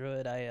played through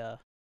it, I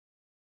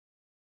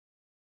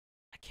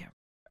can't.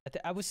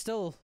 I was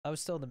still in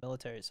the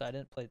military, so I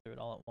didn't play through it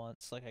all at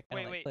once. Like I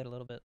kind of Wait. played a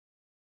little bit.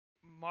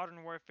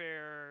 Modern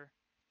Warfare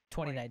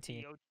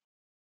 2019, like,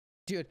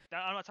 dude.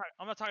 I'm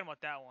not talking about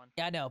that one.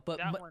 Yeah, I know, but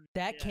That one,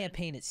 that yeah.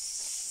 campaign is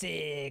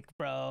sick,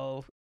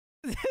 bro.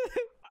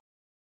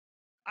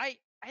 I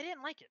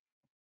didn't like it.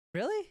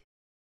 Really?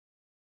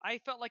 I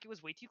felt like it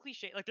was way too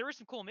cliche. Like there were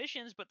some cool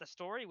missions, but the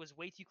story was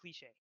way too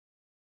cliche.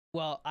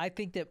 Well, I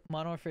think that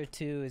Modern Warfare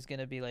 2 is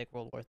gonna be like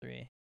World War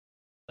 3,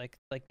 like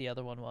the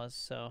other one was.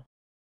 So.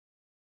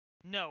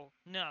 No,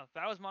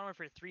 that was Modern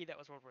Warfare 3. That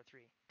was World War 3.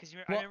 Because I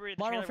Well, remember the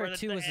Modern trailer where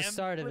Warfare 2 was the M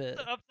start of flipped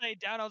it. upside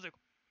down. I was like,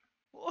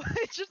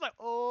 it's just like,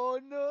 oh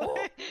no.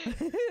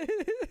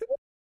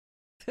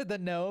 The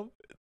gnome,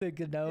 the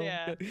gnome.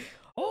 Yeah.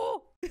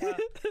 Oh.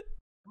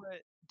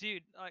 But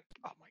dude, like,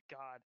 oh my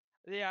god.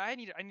 Yeah, I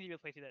need to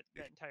play through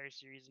that entire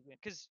series again.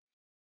 Because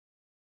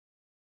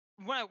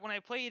when I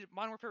played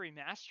Modern Warfare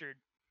Remastered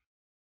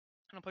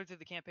and I played through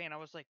the campaign, I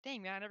was like,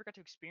 dang man, I never got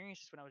to experience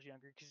this when I was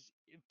younger. Because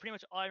pretty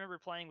much all I remember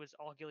playing was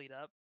all gillied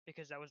up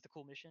because that was the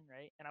cool mission,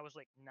 right? And I was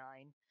like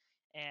 9,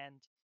 and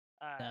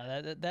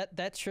No,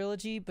 that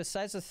trilogy,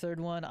 besides the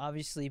third one,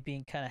 obviously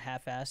being kind of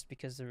half-assed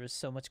because there was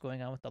so much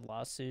going on with the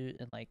lawsuit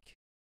and like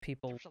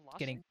people there was a lawsuit?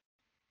 getting.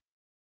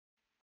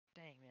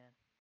 Dang man,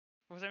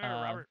 was I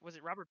remember Robert? Was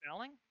it Robert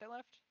Dowling that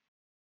left?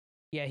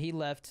 Yeah, he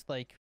left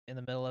like in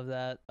the middle of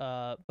that.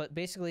 But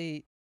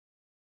basically,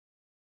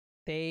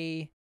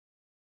 I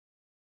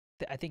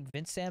think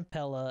Vince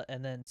Zampella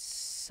and then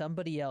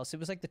somebody else. It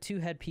was like the two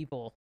head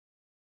people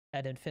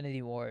at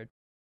Infinity Ward.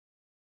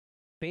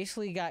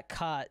 Basically, got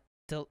caught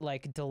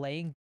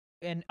delaying,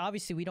 and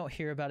obviously we don't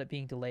hear about it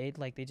being delayed.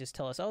 Like they just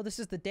tell us, "Oh, this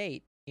is the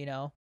date," you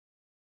know,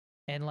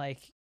 and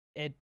like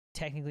it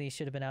technically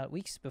should have been out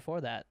weeks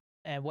before that.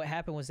 And what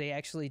happened was they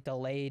actually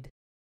delayed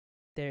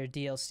their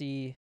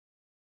DLC,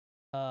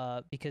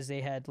 because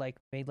they had like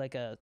made like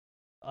a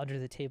under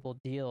the table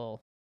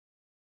deal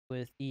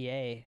with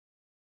EA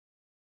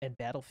and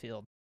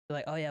Battlefield. They're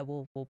like, "Oh yeah,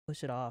 we'll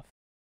push it off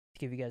to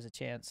give you guys a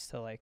chance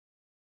to like."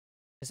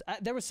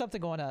 There was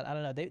something going on. I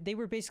don't know. They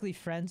were basically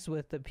friends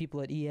with the people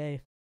at EA,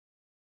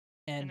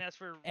 And that's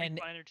where Recon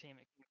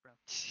Entertainment came from.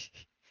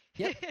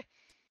 Yep.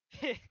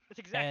 That's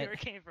exactly where it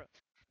came from.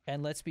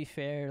 And let's be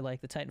fair,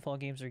 like the Titanfall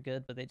games are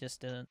good, but they just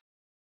didn't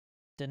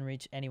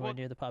reach anywhere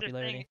near the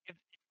popularity.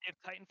 If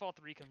Titanfall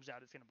 3 comes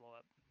out, it's gonna blow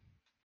up.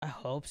 I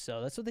hope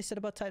so. That's what they said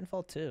about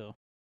Titanfall 2.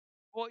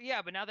 Well,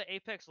 yeah, but now that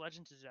Apex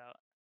Legends is out,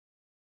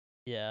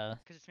 Yeah,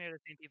 because it's made of the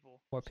same people.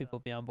 more So. people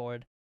be on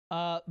board.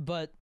 But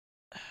what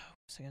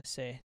was I gonna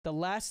say? The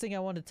last thing I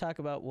wanted to talk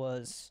about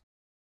was,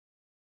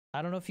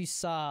 I don't know if you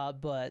saw,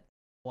 but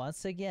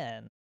once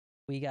again,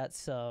 we got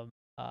some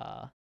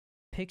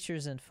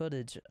pictures and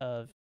footage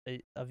of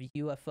a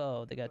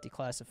UFO that got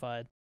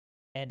declassified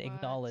and What?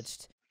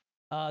 acknowledged.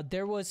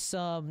 There was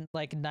some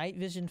like night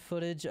vision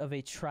footage of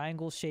a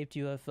triangle-shaped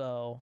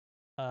UFO.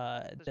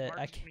 This That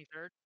March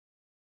 23rd.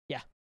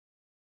 yeah,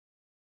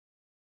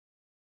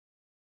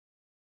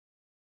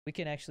 we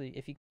can actually,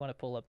 if you want to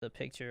pull up the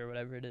picture or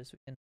whatever it is, we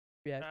can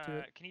react to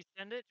it. Can you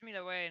send it to me?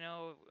 That way I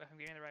know if I'm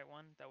getting the right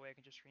one. That way I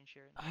can just screen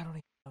share it. I don't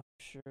even know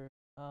for sure.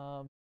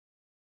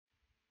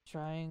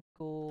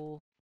 Triangle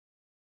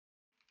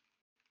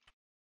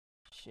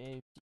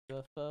shaped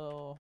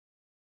UFO.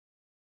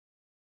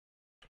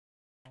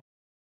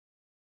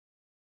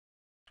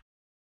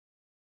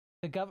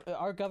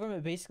 Our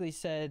government basically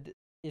said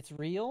it's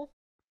real,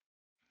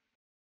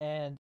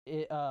 and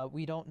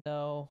we don't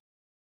know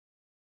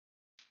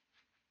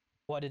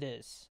what it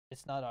is.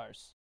 It's not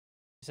ours.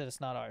 He said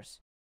it's not ours.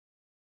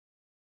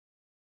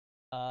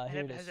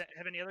 Here it is.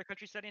 Have any other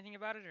countries said anything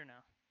about it or no?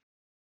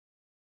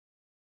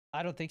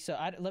 I don't think so.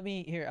 Let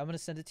me here. I'm gonna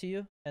send it to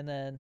you, and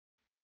then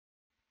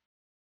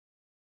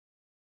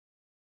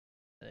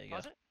there you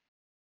Pause go.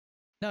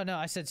 it? No,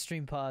 I said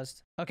stream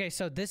paused. Okay,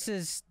 so this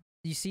is.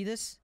 You see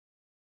this?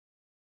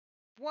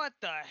 What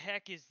the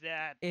heck is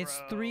that, bro? It's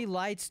 3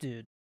 lights,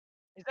 dude.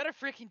 Is that a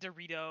freaking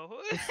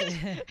Dorito?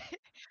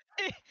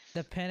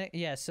 The panic.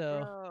 Yeah.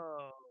 So.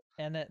 Bro.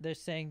 And that they're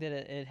saying that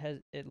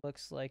it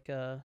looks like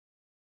UAPs.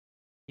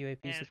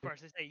 And of course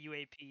they say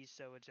UAP,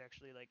 so it's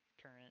actually like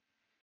current.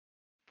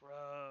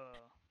 Bro.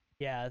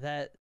 Yeah,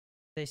 that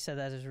they said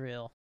that is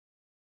real.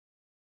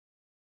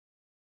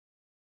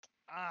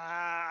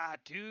 Ah,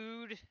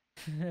 dude.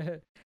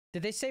 Did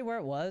they say where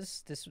it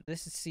was? This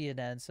is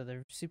CNN, so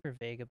they're super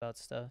vague about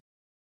stuff.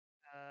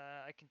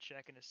 I can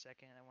check in a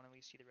second. I want to at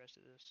least see the rest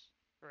of this.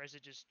 Or is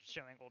it just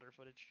showing older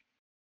footage?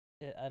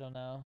 I don't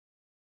know.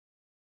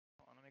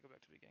 Hold on, let me go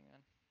back to the beginning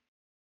then.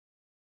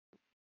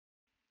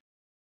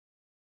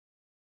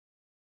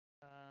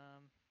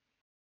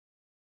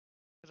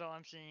 Because all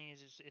I'm seeing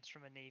is it's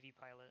from a Navy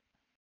pilot.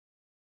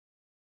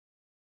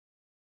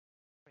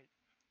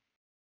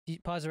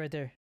 Wait. Pause it right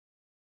there.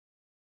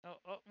 Oh,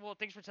 well,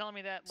 thanks for telling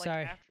me that. Like,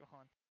 Sorry. after,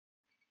 hold on.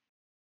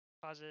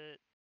 Pause it.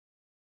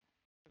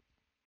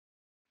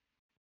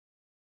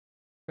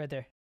 Right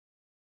there.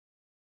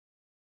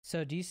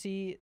 So do you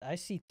see? I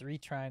see 3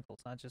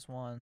 triangles, not just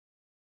one.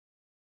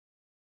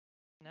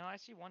 No, I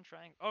see one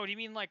triangle. Oh, do you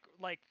mean like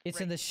It's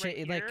right, in the right shape.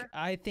 here? Like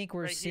I think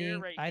we're right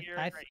seeing. Here,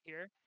 right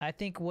here. I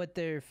think what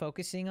they're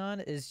focusing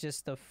on is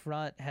just the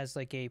front has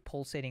like a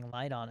pulsating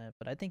light on it,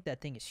 but I think that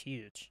thing is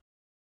huge.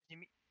 You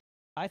mean,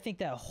 I think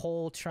that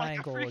whole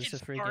triangle like a is a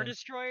Star freaking.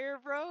 Destroyer,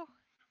 bro?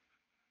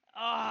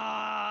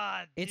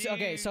 Ah, It's dude.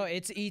 okay. So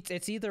it's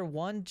either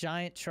one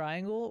giant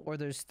triangle or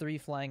there's 3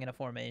 flying in a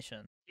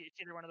formation. It's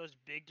either one of those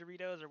big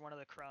Doritos or one of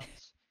the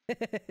crumbs.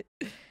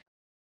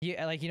 You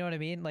know what I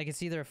mean? Like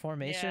it's either a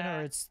formation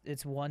or Yeah.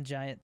 it's one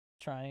giant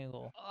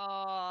triangle.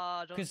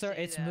 Oh, don't Because say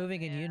it's that,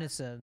 moving in man.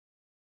 unison.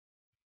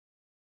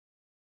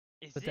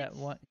 Is But it? that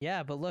one,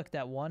 yeah. But look,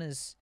 that one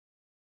is.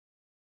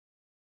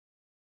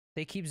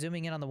 They keep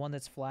zooming in on the one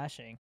that's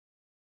flashing.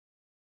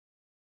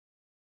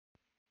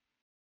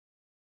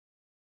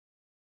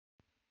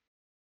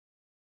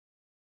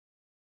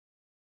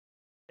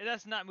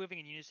 That's not moving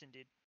in unison,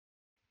 dude.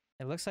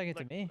 It looks like it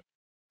to me.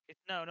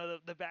 No,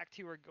 the back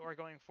two are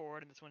going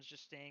forward, and this one's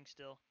just staying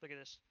still. Look at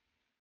this.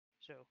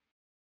 So.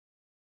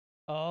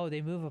 Oh,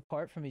 they move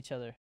apart from each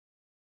other.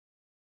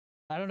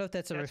 I don't know if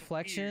that's a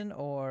reflection weird.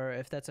 or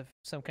if that's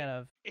some kind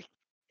of.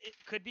 It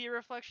could be a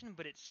reflection,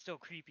 but it's still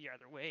creepy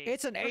either way.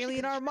 It's an Especially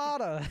alien 'cause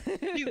armada.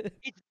 Dude,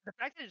 the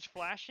fact that it's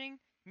flashing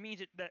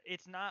means that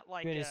it's not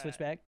like. You ready to switch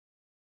back?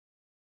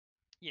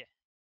 Yeah.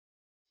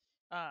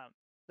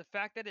 The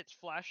fact that it's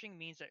flashing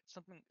means that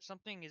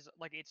something is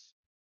like it's.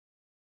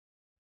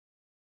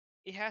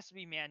 It has to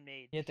be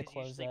man-made. You have to because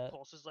close usually that.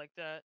 pulses like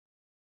that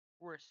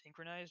were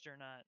synchronized or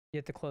not. You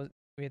have to close.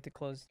 We have to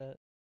close that.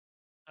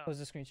 Oh. Close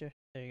the screen share.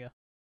 There you go.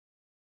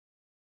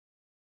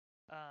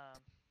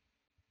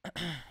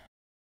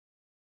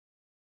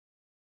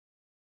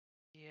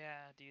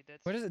 Yeah, dude,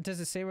 that's. Where does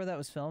it say where that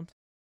was filmed?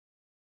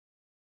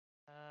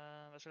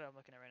 That's what I'm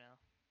looking at right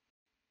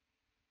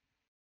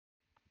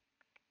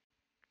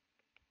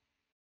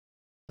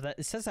now.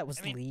 It says that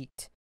was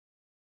leaked.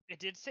 It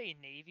did say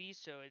Navy,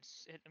 so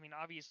I mean,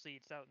 obviously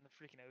it's out in the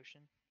freaking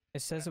ocean.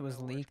 It says it was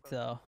leaked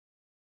though.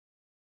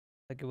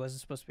 Like it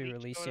wasn't supposed to be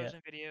released yet.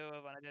 And video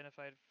of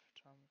unidentified.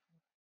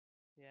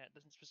 Yeah, it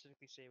doesn't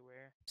specifically say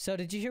where. So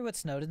did you hear what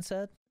Snowden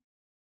said?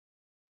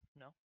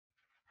 No.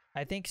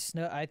 I think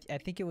I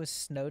think it was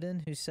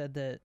Snowden who said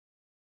that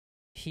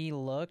he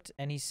looked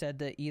and he said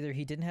that either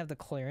he didn't have the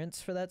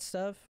clearance for that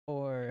stuff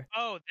or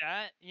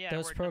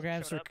those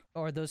programs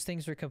or those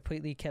things were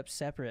completely kept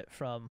separate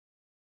from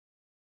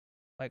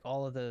like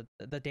all of the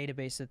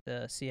database that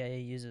the CIA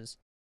uses.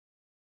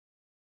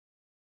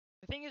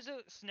 The thing is, though,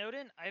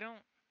 Snowden, I don't.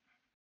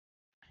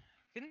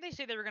 Didn't they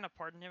say they were gonna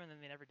pardon him and then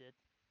they never did?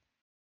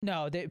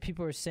 No,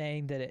 people were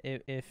saying that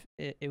if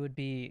it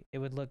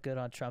would look good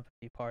on Trump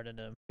if he pardoned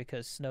him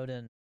because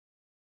Snowden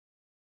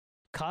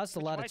caused a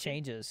Which lot why of didn't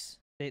changes.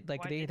 why didn't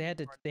he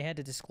pardon? They had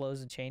to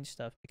disclose and change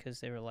stuff because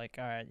they were like,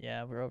 all right,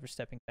 yeah, we're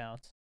overstepping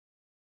bounds.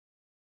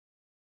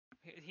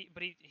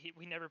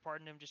 We never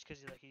pardoned him just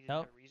because he didn't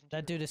Nope, have a reason to.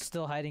 that dude is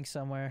still hiding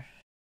somewhere.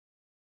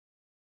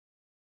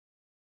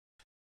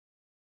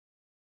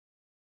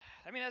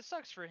 I mean, that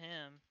sucks for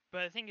him.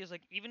 But the thing is,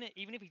 like, even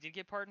if he did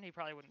get pardoned, he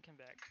probably wouldn't come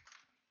back.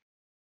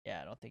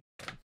 Yeah, I don't think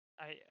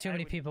I too many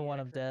wouldn't people want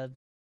either, him dead.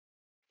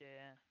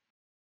 Yeah.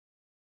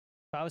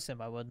 If I was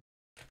him, I wouldn't.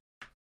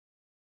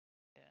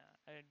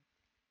 Yeah.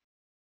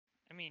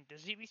 I mean,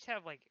 does he at least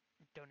have like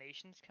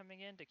donations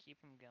coming in to keep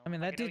him going? I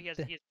mean, Like, that I know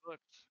dude, he has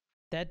books,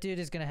 that dude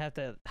is gonna have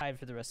to hide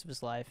for the rest of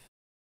his life.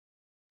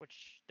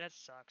 which that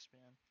sucks,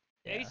 man.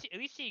 Yeah. At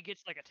least he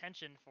gets like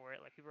attention for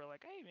it. Like people are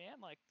like, "Hey,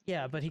 man, like."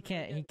 Yeah, look but at he something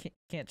like can't that."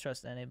 can't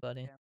trust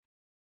anybody. Yeah.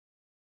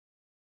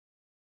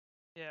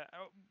 Yeah.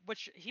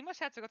 Which he must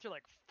have to go through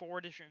like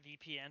 4 different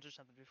VPNs or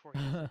something before he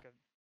does like a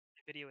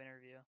video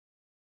interview.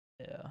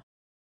 Yeah.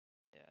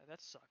 Yeah,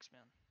 that sucks,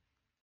 man.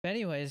 But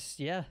anyways,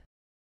 yeah,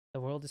 the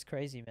world is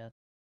crazy, man.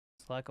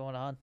 There's a lot going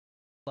on.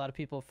 A lot of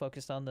people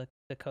focused on the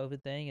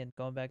COVID thing and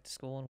going back to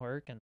school and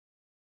work, and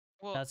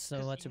Well, not so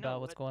 'cause much you know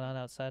about what's what? going on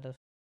outside of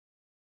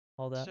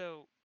all that.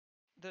 So,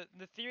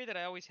 the theory that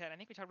I always had, I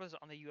think we talked about this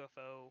on the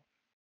UFO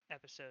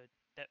episode,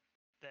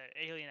 the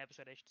alien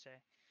episode, I should say.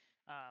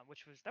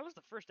 That was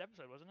the first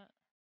episode, wasn't it?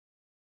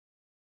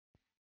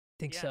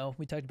 Think Yeah. so.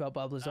 We talked about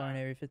Bob Lazar in Uh,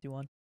 Area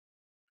 51.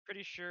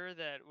 Pretty sure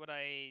that what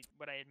I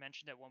had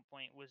mentioned at one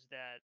point was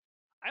that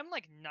I'm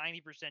like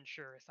 90%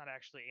 sure it's not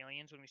actually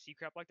aliens when we see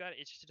crap like that.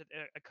 It's just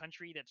a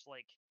country that's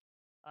like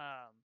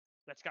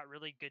that's got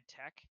really good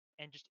tech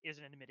and just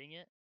isn't admitting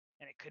it.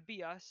 And it could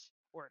be us,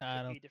 or it I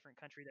could be don't. a different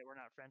country that we're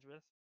not friends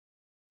with.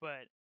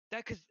 But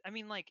that, cause I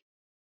mean, like,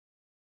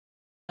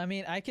 I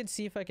mean, I can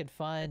see if I can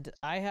find.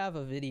 I have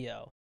a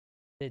video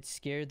that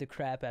scared the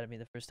crap out of me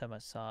the first time I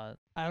saw it.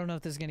 I don't know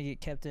if this is gonna get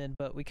kept in,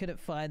 but we couldn't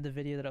find the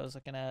video that I was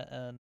looking at,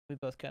 and we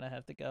both kind of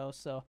have to go.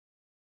 So,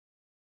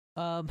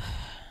 um,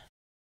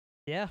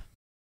 yeah,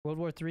 World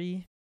War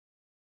III,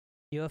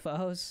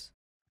 UFOs,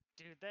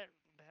 dude, that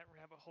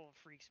rabbit hole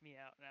freaks me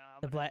out now.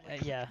 I'm the gonna black,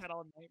 like yeah, look at that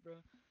all night,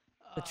 bro.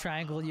 the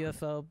triangle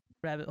UFO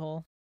rabbit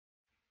hole.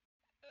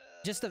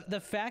 Just the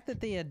fact that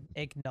they had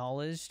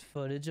acknowledged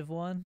footage of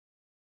one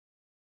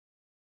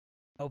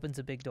opens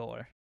a big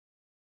door.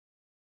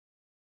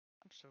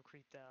 I'm so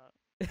creeped out.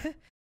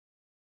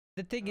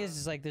 The thing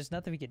is like, there's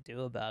nothing we can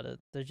do about it.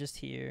 They're just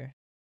here.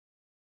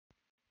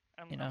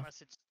 You know,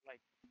 Unless it's like,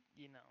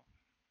 you know,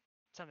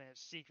 something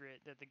that's secret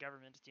that the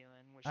government's doing.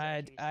 Which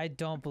I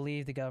don't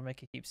believe the government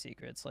can keep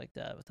secrets like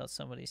that without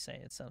somebody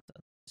saying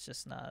something. It's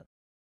just not.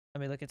 I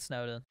mean, look at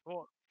Snowden.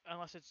 Well,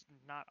 unless it's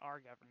not our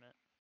government.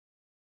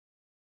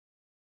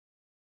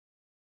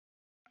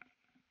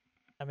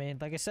 I mean,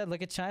 like I said,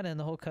 look at China and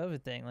the whole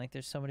COVID thing. Like,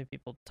 there's so many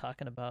people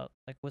talking about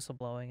like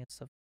whistleblowing and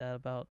stuff like that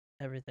about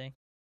everything.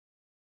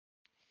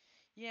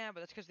 Yeah,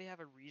 but that's because they have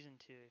a reason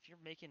to. If you're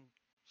making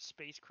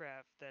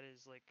spacecraft that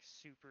is like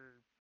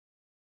super,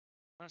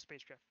 not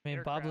spacecraft, I mean,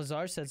 Bob aircraft.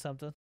 Lazar said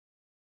something.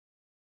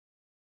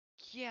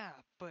 Yeah,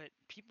 but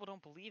people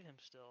don't believe him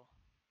still.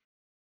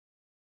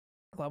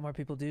 A lot more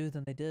people do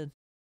than they did.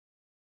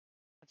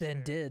 That's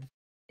fair. Did,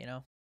 you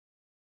know.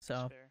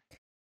 So, That's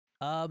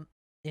fair.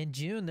 in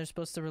June they're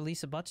supposed to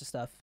release a bunch of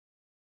stuff.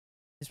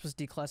 They're supposed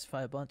to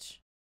declassify a bunch.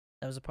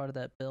 That was a part of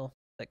that bill,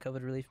 that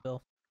COVID relief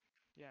bill.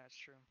 Yeah, it's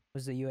true.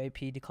 Was the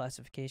UAP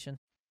declassification.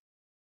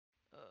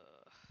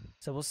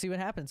 So we'll see what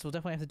happens. We'll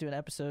definitely have to do an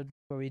episode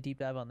where we deep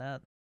dive on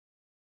that.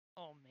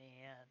 Oh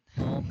man.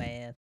 Oh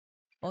man.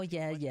 Oh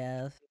yeah,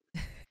 yeah.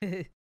 Oh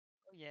yeah,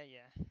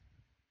 yeah.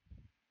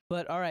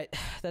 But all right,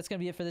 that's gonna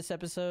be it for this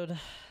episode.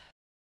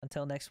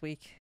 Until next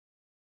week.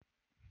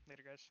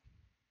 Later, guys.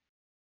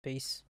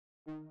 Peace.